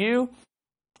manipulated by you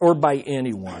or by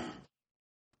anyone.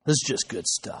 This is just good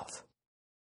stuff.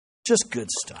 Just good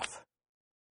stuff.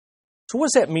 So what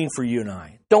does that mean for you and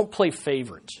I? Don't play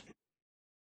favorites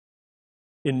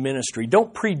in ministry.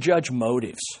 Don't prejudge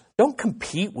motives. Don't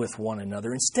compete with one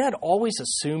another. Instead, always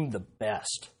assume the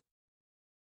best.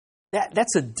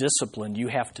 That's a discipline you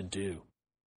have to do.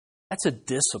 That's a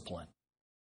discipline.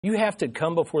 You have to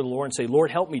come before the Lord and say,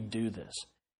 Lord, help me do this.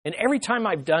 And every time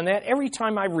I've done that, every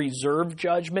time I've reserved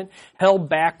judgment, held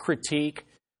back critique,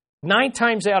 9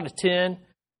 times out of 10,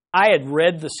 I had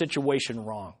read the situation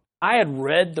wrong. I had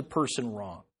read the person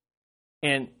wrong.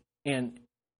 And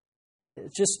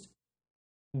just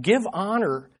give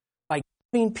honor by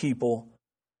giving people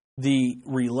the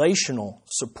relational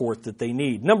support that they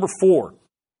need. Number 4,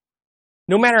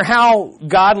 no matter how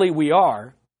godly we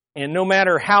are, And no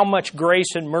matter how much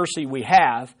grace and mercy we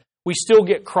have, we still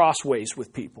get crossways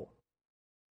with people.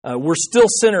 We're still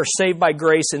sinners saved by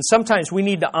grace, and sometimes we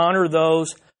need to honor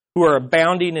those who are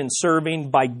abounding in serving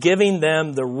by giving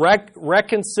them the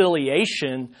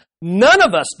reconciliation none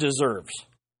of us deserves,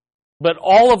 but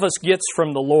all of us gets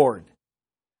from the Lord.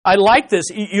 I like this.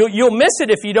 You'll miss it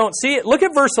if you don't see it. Look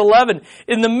at verse 11.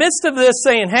 In the midst of this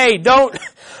saying, hey, don't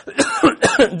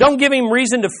give him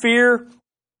reason to fear.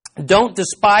 Don't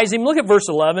despise him. Look at verse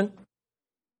 11.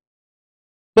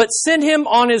 But send him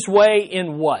on his way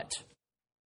in what?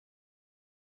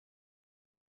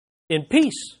 In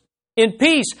peace. In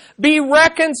peace. Be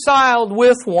reconciled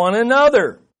with one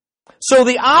another. So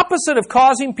the opposite of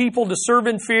causing people to serve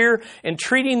in fear and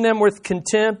treating them with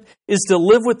contempt is to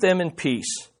live with them in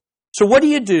peace. So what do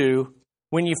you do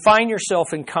when you find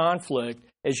yourself in conflict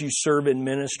as you serve in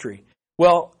ministry?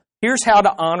 Well, here's how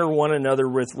to honor one another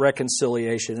with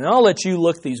reconciliation. And I'll let you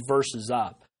look these verses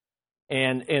up.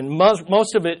 And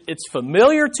most of it, it's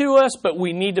familiar to us, but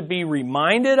we need to be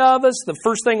reminded of us. The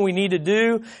first thing we need to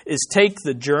do is take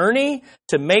the journey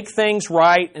to make things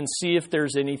right and see if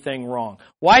there's anything wrong.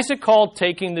 Why is it called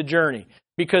taking the journey?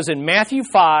 Because in Matthew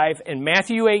 5 and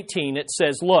Matthew 18, it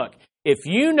says, look, if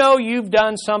you know you've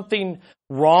done something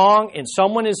wrong and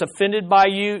someone is offended by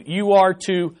you, you are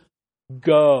to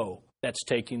go. That's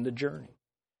taking the journey.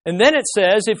 And then it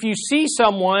says, if you see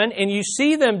someone and you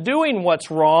see them doing what's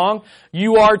wrong,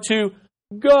 you are to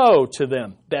go to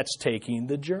them. That's taking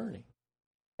the journey.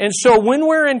 And so when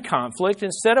we're in conflict,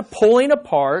 instead of pulling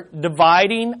apart,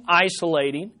 dividing,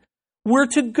 isolating, we're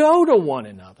to go to one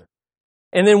another.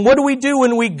 And then what do we do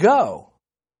when we go?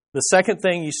 The second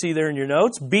thing you see there in your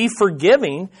notes, be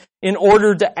forgiving in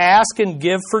order to ask and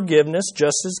give forgiveness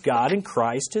just as God in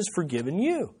Christ has forgiven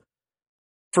you.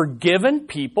 Forgiven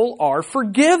people are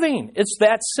forgiving. It's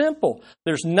that simple.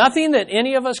 There's nothing that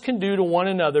any of us can do to one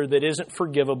another that isn't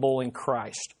forgivable in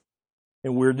Christ.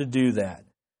 And we're to do that.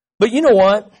 But you know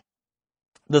what?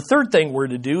 The third thing we're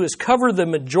to do is cover the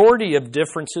majority of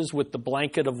differences with the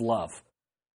blanket of love.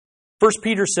 1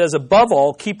 Peter says, above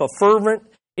all, keep a fervent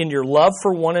in your love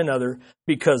for one another,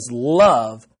 because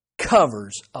love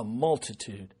covers a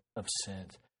multitude of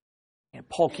sins. And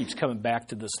Paul keeps coming back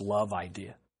to this love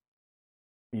idea.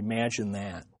 Imagine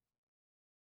that.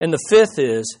 And the fifth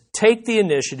is, take the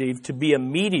initiative to be a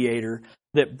mediator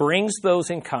that brings those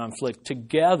in conflict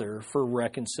together for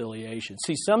reconciliation.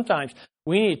 See, sometimes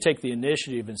we need to take the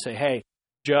initiative and say, hey,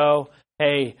 Joe,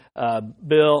 hey,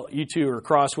 Bill, you two are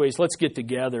crossways. Let's get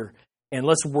together and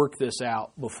let's work this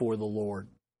out before the Lord.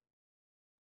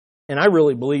 And I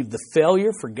really believe the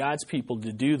failure for God's people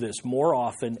to do this more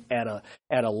often at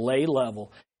a lay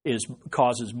level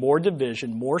causes more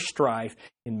division, more strife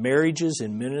in marriages,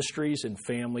 in ministries, and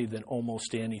family than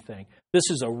almost anything.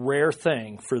 This is a rare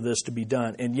thing for this to be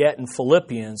done. And yet in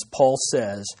Philippians, Paul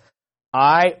says,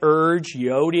 I urge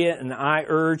Euodia and I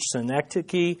urge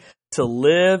Synecdoche to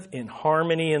live in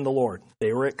harmony in the Lord.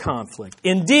 They were at conflict.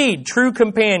 Indeed, true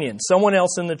companions, someone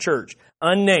else in the church,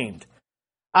 unnamed.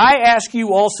 I ask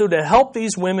you also to help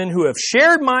these women who have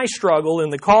shared my struggle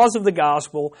in the cause of the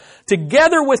gospel,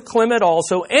 together with Clement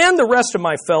also, and the rest of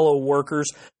my fellow workers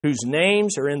whose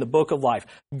names are in the book of life.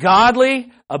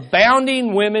 Godly,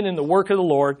 abounding women in the work of the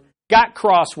Lord got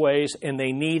crossways, and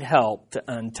they need help to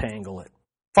untangle it.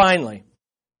 Finally,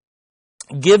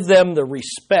 give them the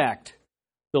respect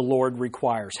the Lord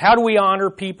requires. How do we honor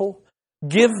people?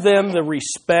 Give them the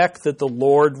respect that the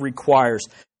Lord requires.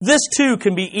 This too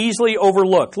can be easily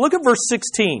overlooked. Look at verse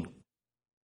 16.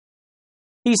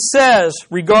 He says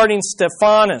regarding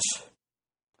Stephanas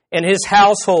and his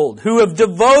household, who have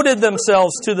devoted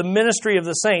themselves to the ministry of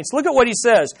the saints. Look at what he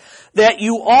says. That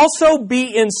you also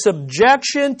be in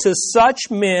subjection to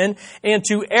such men and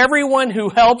to everyone who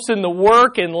helps in the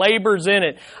work and labors in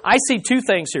it. I see two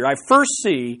things here. I first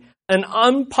see an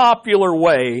unpopular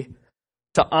way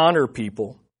to honor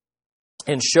people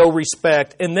and show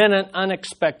respect, and then an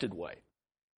unexpected way.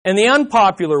 And the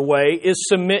unpopular way is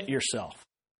submit yourself.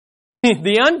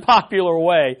 The unpopular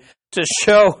way to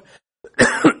show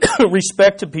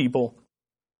respect to people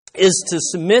is to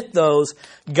submit those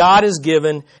God has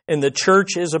given and the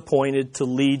church is appointed to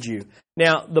lead you.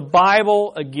 Now, the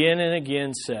Bible again and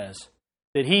again says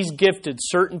that He's gifted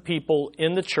certain people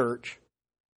in the church,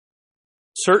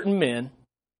 certain men.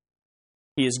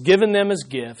 He has given them as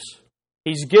gifts.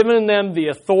 He's given them the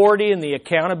authority and the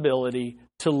accountability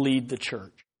to lead the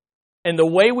church. And the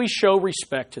way we show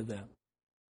respect to them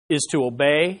is to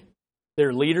obey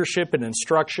their leadership and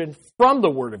instruction from the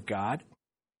Word of God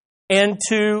and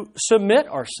to submit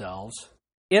ourselves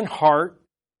in heart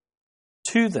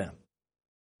to them,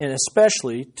 and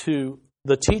especially to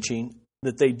the teaching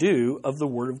that they do of the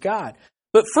Word of God.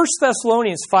 But 1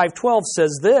 Thessalonians 5:12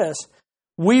 says this,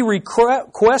 "We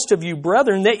request of you,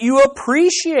 brethren, that you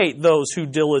appreciate those who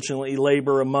diligently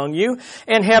labor among you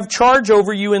and have charge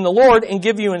over you in the Lord and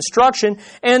give you instruction,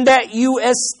 and that you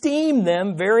esteem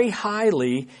them very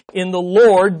highly in the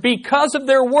Lord because of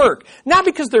their work." Not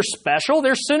because they're special,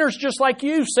 they're sinners just like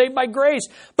you, saved by grace,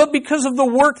 but because of the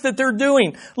work that they're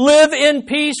doing. Live in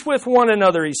peace with one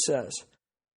another, he says.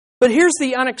 But here's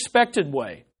the unexpected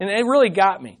way, and it really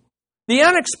got me. The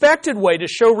unexpected way to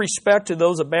show respect to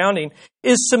those abounding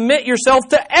is submit yourself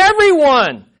to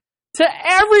everyone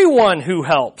who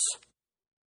helps.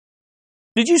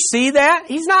 Did you see that?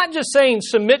 He's not just saying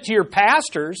submit to your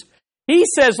pastors. He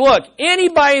says, look,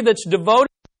 anybody that's devoted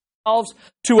themselves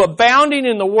to abounding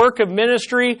in the work of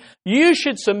ministry, you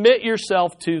should submit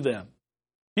yourself to them.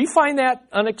 Do you find that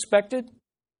unexpected?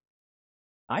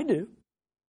 I do.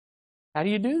 How do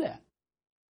you do that?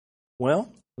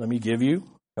 Well, let me give you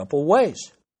a couple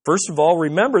ways. First of all,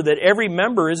 remember that every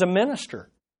member is a minister.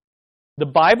 The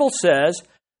Bible says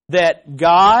that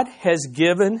God has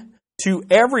given to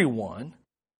everyone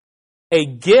a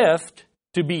gift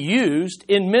to be used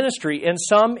in ministry, and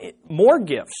some more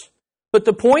gifts. But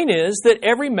the point is that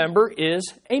every member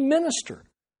is a minister,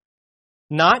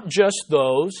 not just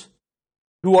those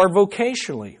who are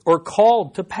vocationally or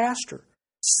called to pastor.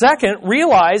 Second,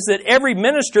 realize that every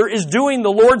minister is doing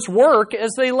the Lord's work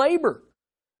as they labor.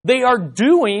 They are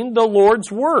doing the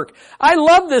Lord's work. I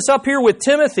love this up here with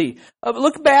Timothy.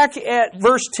 Look back at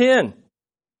verse 10.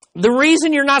 The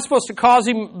reason you're not supposed to cause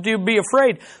him to be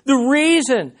afraid, the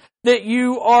reason that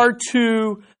you are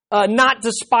to not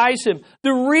despise him,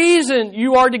 the reason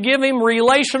you are to give him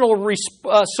relational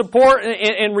support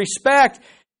and respect,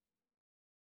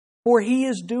 for he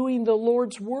is doing the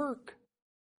Lord's work.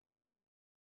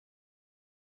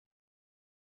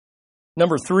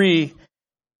 Number 3,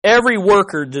 every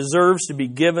worker deserves to be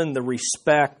given the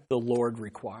respect the Lord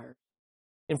requires.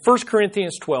 In 1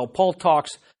 Corinthians 12, Paul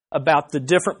talks about the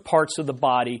different parts of the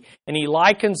body, and he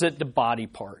likens it to body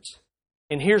parts.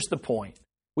 And here's the point.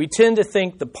 We tend to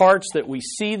think the parts that we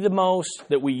see the most,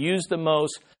 that we use the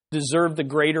most, deserve the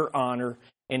greater honor.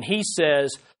 And he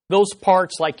says, those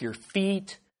parts like your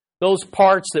feet, those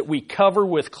parts that we cover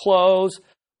with clothes,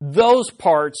 those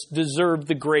parts deserve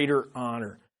the greater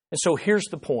honor. And so here's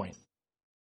the point.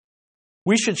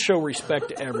 We should show respect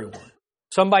to everyone.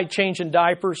 Somebody changing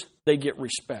diapers, they get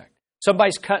respect.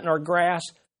 Somebody's cutting our grass,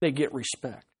 they get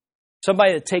respect.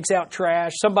 Somebody that takes out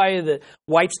trash, somebody that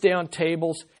wipes down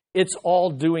tables, it's all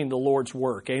doing the Lord's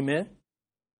work. Amen?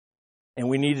 And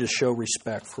we need to show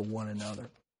respect for one another.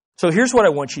 So here's what I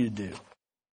want you to do.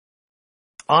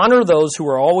 Honor those who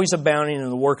are always abounding in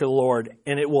the work of the Lord,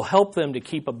 and it will help them to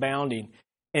keep abounding,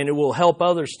 and it will help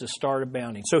others to start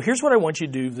abounding. So here's what I want you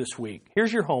to do this week.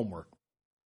 Here's your homework.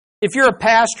 If you're a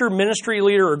pastor, ministry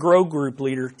leader, or grow group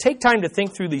leader, take time to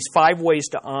think through these 5 ways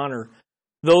to honor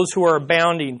those who are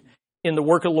abounding in the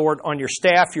work of the Lord on your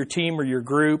staff, your team, or your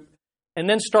group, and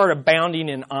then start abounding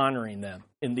in honoring them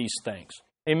in these things.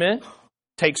 Amen?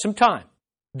 Take some time.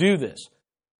 Do this.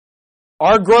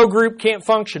 Our grow group can't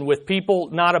function with people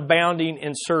not abounding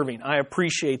in serving. I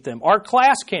appreciate them. Our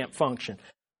class can't function.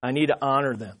 I need to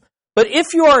honor them. But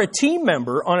if you are a team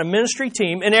member on a ministry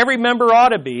team, and every member ought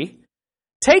to be,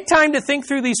 take time to think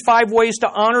through these 5 ways to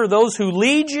honor those who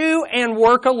lead you and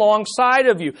work alongside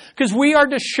of you. Because we are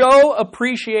to show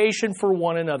appreciation for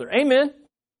one another. Amen?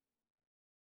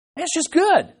 That's just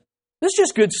good. This is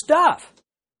just good stuff.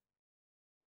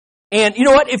 And you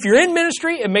know what? If you're in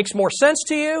ministry, it makes more sense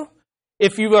to you.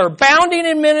 If you are abounding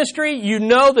in ministry, you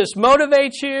know this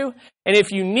motivates you. And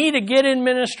if you need to get in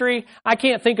ministry, I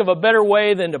can't think of a better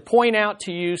way than to point out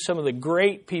to you some of the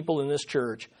great people in this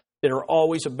church that are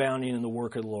always abounding in the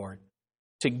work of the Lord.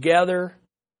 Together,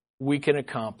 we can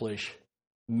accomplish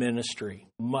ministry,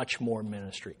 much more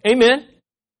ministry. Amen?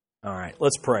 All right,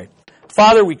 let's pray.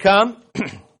 Father, we come,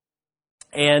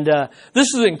 and this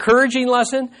is an encouraging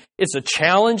lesson. It's a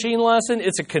challenging lesson.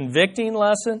 It's a convicting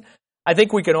lesson. I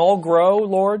think we can all grow,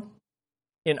 Lord,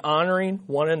 in honoring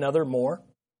one another more.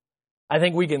 I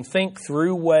think we can think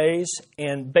through ways,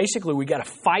 and basically we got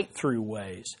to fight through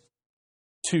ways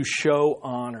to show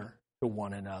honor to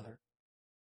one another.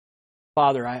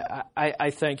 Father, I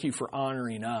thank you for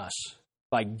honoring us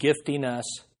by gifting us,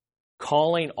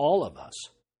 calling all of us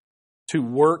to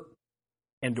work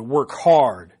and to work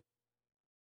hard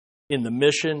in the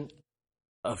mission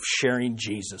of sharing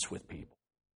Jesus with people.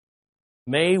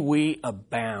 May we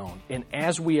abound, and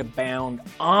as we abound,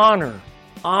 honor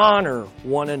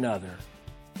one another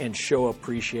and show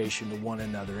appreciation to one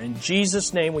another. In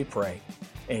Jesus' name we pray.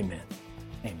 Amen.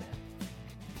 Amen.